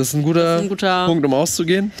sagen, das ist ein guter Punkt, um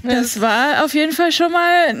auszugehen. Das war auf jeden Fall schon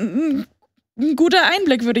mal ein guter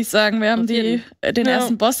Einblick, würde ich sagen. Wir haben den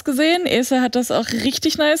ersten Boss gesehen. Eshter hat das auch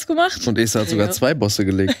richtig nice gemacht. Und Eshter hat sogar 2 Bosse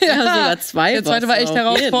gelegt. Ja, sogar 2 Der zweite war echt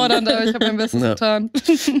herausfordernd, aber ich habe mein Bestes getan.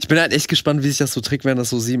 Ich bin halt echt gespannt, wie sich das so trägt, wenn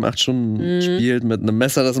das so 7-8 Stunden spielt, mit einem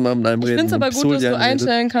Messer, das immer mit einem reden. Ich finde es aber gut, dass du Pistolien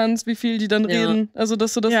einstellen kannst, wie viel die dann reden. Also,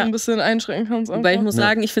 dass du das so ein bisschen einschränken kannst. Wobei ich muss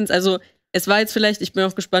sagen, ich finde es also, es war jetzt vielleicht, ich bin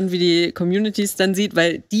auch gespannt, wie die Community es dann sieht,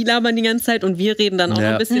 weil die labern die ganze Zeit und wir reden dann auch noch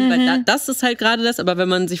ein bisschen, weil das ist halt gerade das, aber wenn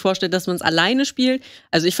man sich vorstellt, dass man es alleine spielt,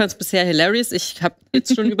 also ich fand es bisher hilarious, ich habe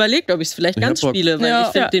jetzt schon überlegt, ob ich es vielleicht ganz spiele, weil ich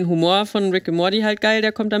finde den Humor von Rick and Morty halt geil,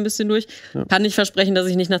 der kommt da ein bisschen durch. Kann nicht versprechen, dass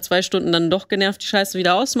ich nicht nach 2 Stunden dann doch genervt die Scheiße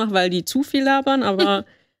wieder ausmache, weil die zu viel labern, aber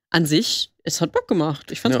an sich, es hat Bock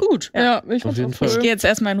gemacht. Ich fand's gut. Ja, ich auf jeden Fall. Ich gehe jetzt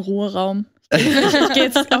erstmal in den Ruheraum. Ich gehe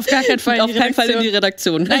jetzt auf gar keinen Fall in die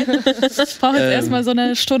Redaktion. Nein, ich brauche jetzt erstmal so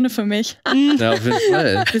eine Stunde für mich. Ja, auf jeden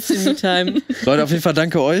Fall. Bisschen Me-Time. Leute, auf jeden Fall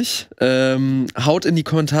danke euch. Haut in die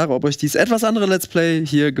Kommentare, ob euch dieses etwas andere Let's Play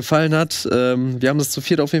hier gefallen hat. Wir haben das zu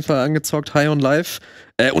viert auf jeden Fall angezockt, High on Live.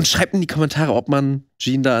 Und schreibt in die Kommentare, ob man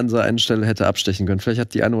Gene da an so einer Stelle hätte abstechen können. Vielleicht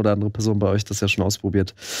hat die eine oder andere Person bei euch das ja schon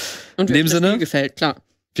ausprobiert. Und in dem das Sinne, Spiel gefällt, klar.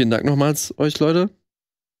 Vielen Dank nochmals euch, Leute.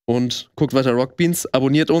 Und guckt weiter Rockbeans,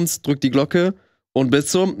 abonniert uns, drückt die Glocke und bis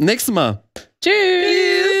zum nächsten Mal. Tschüss!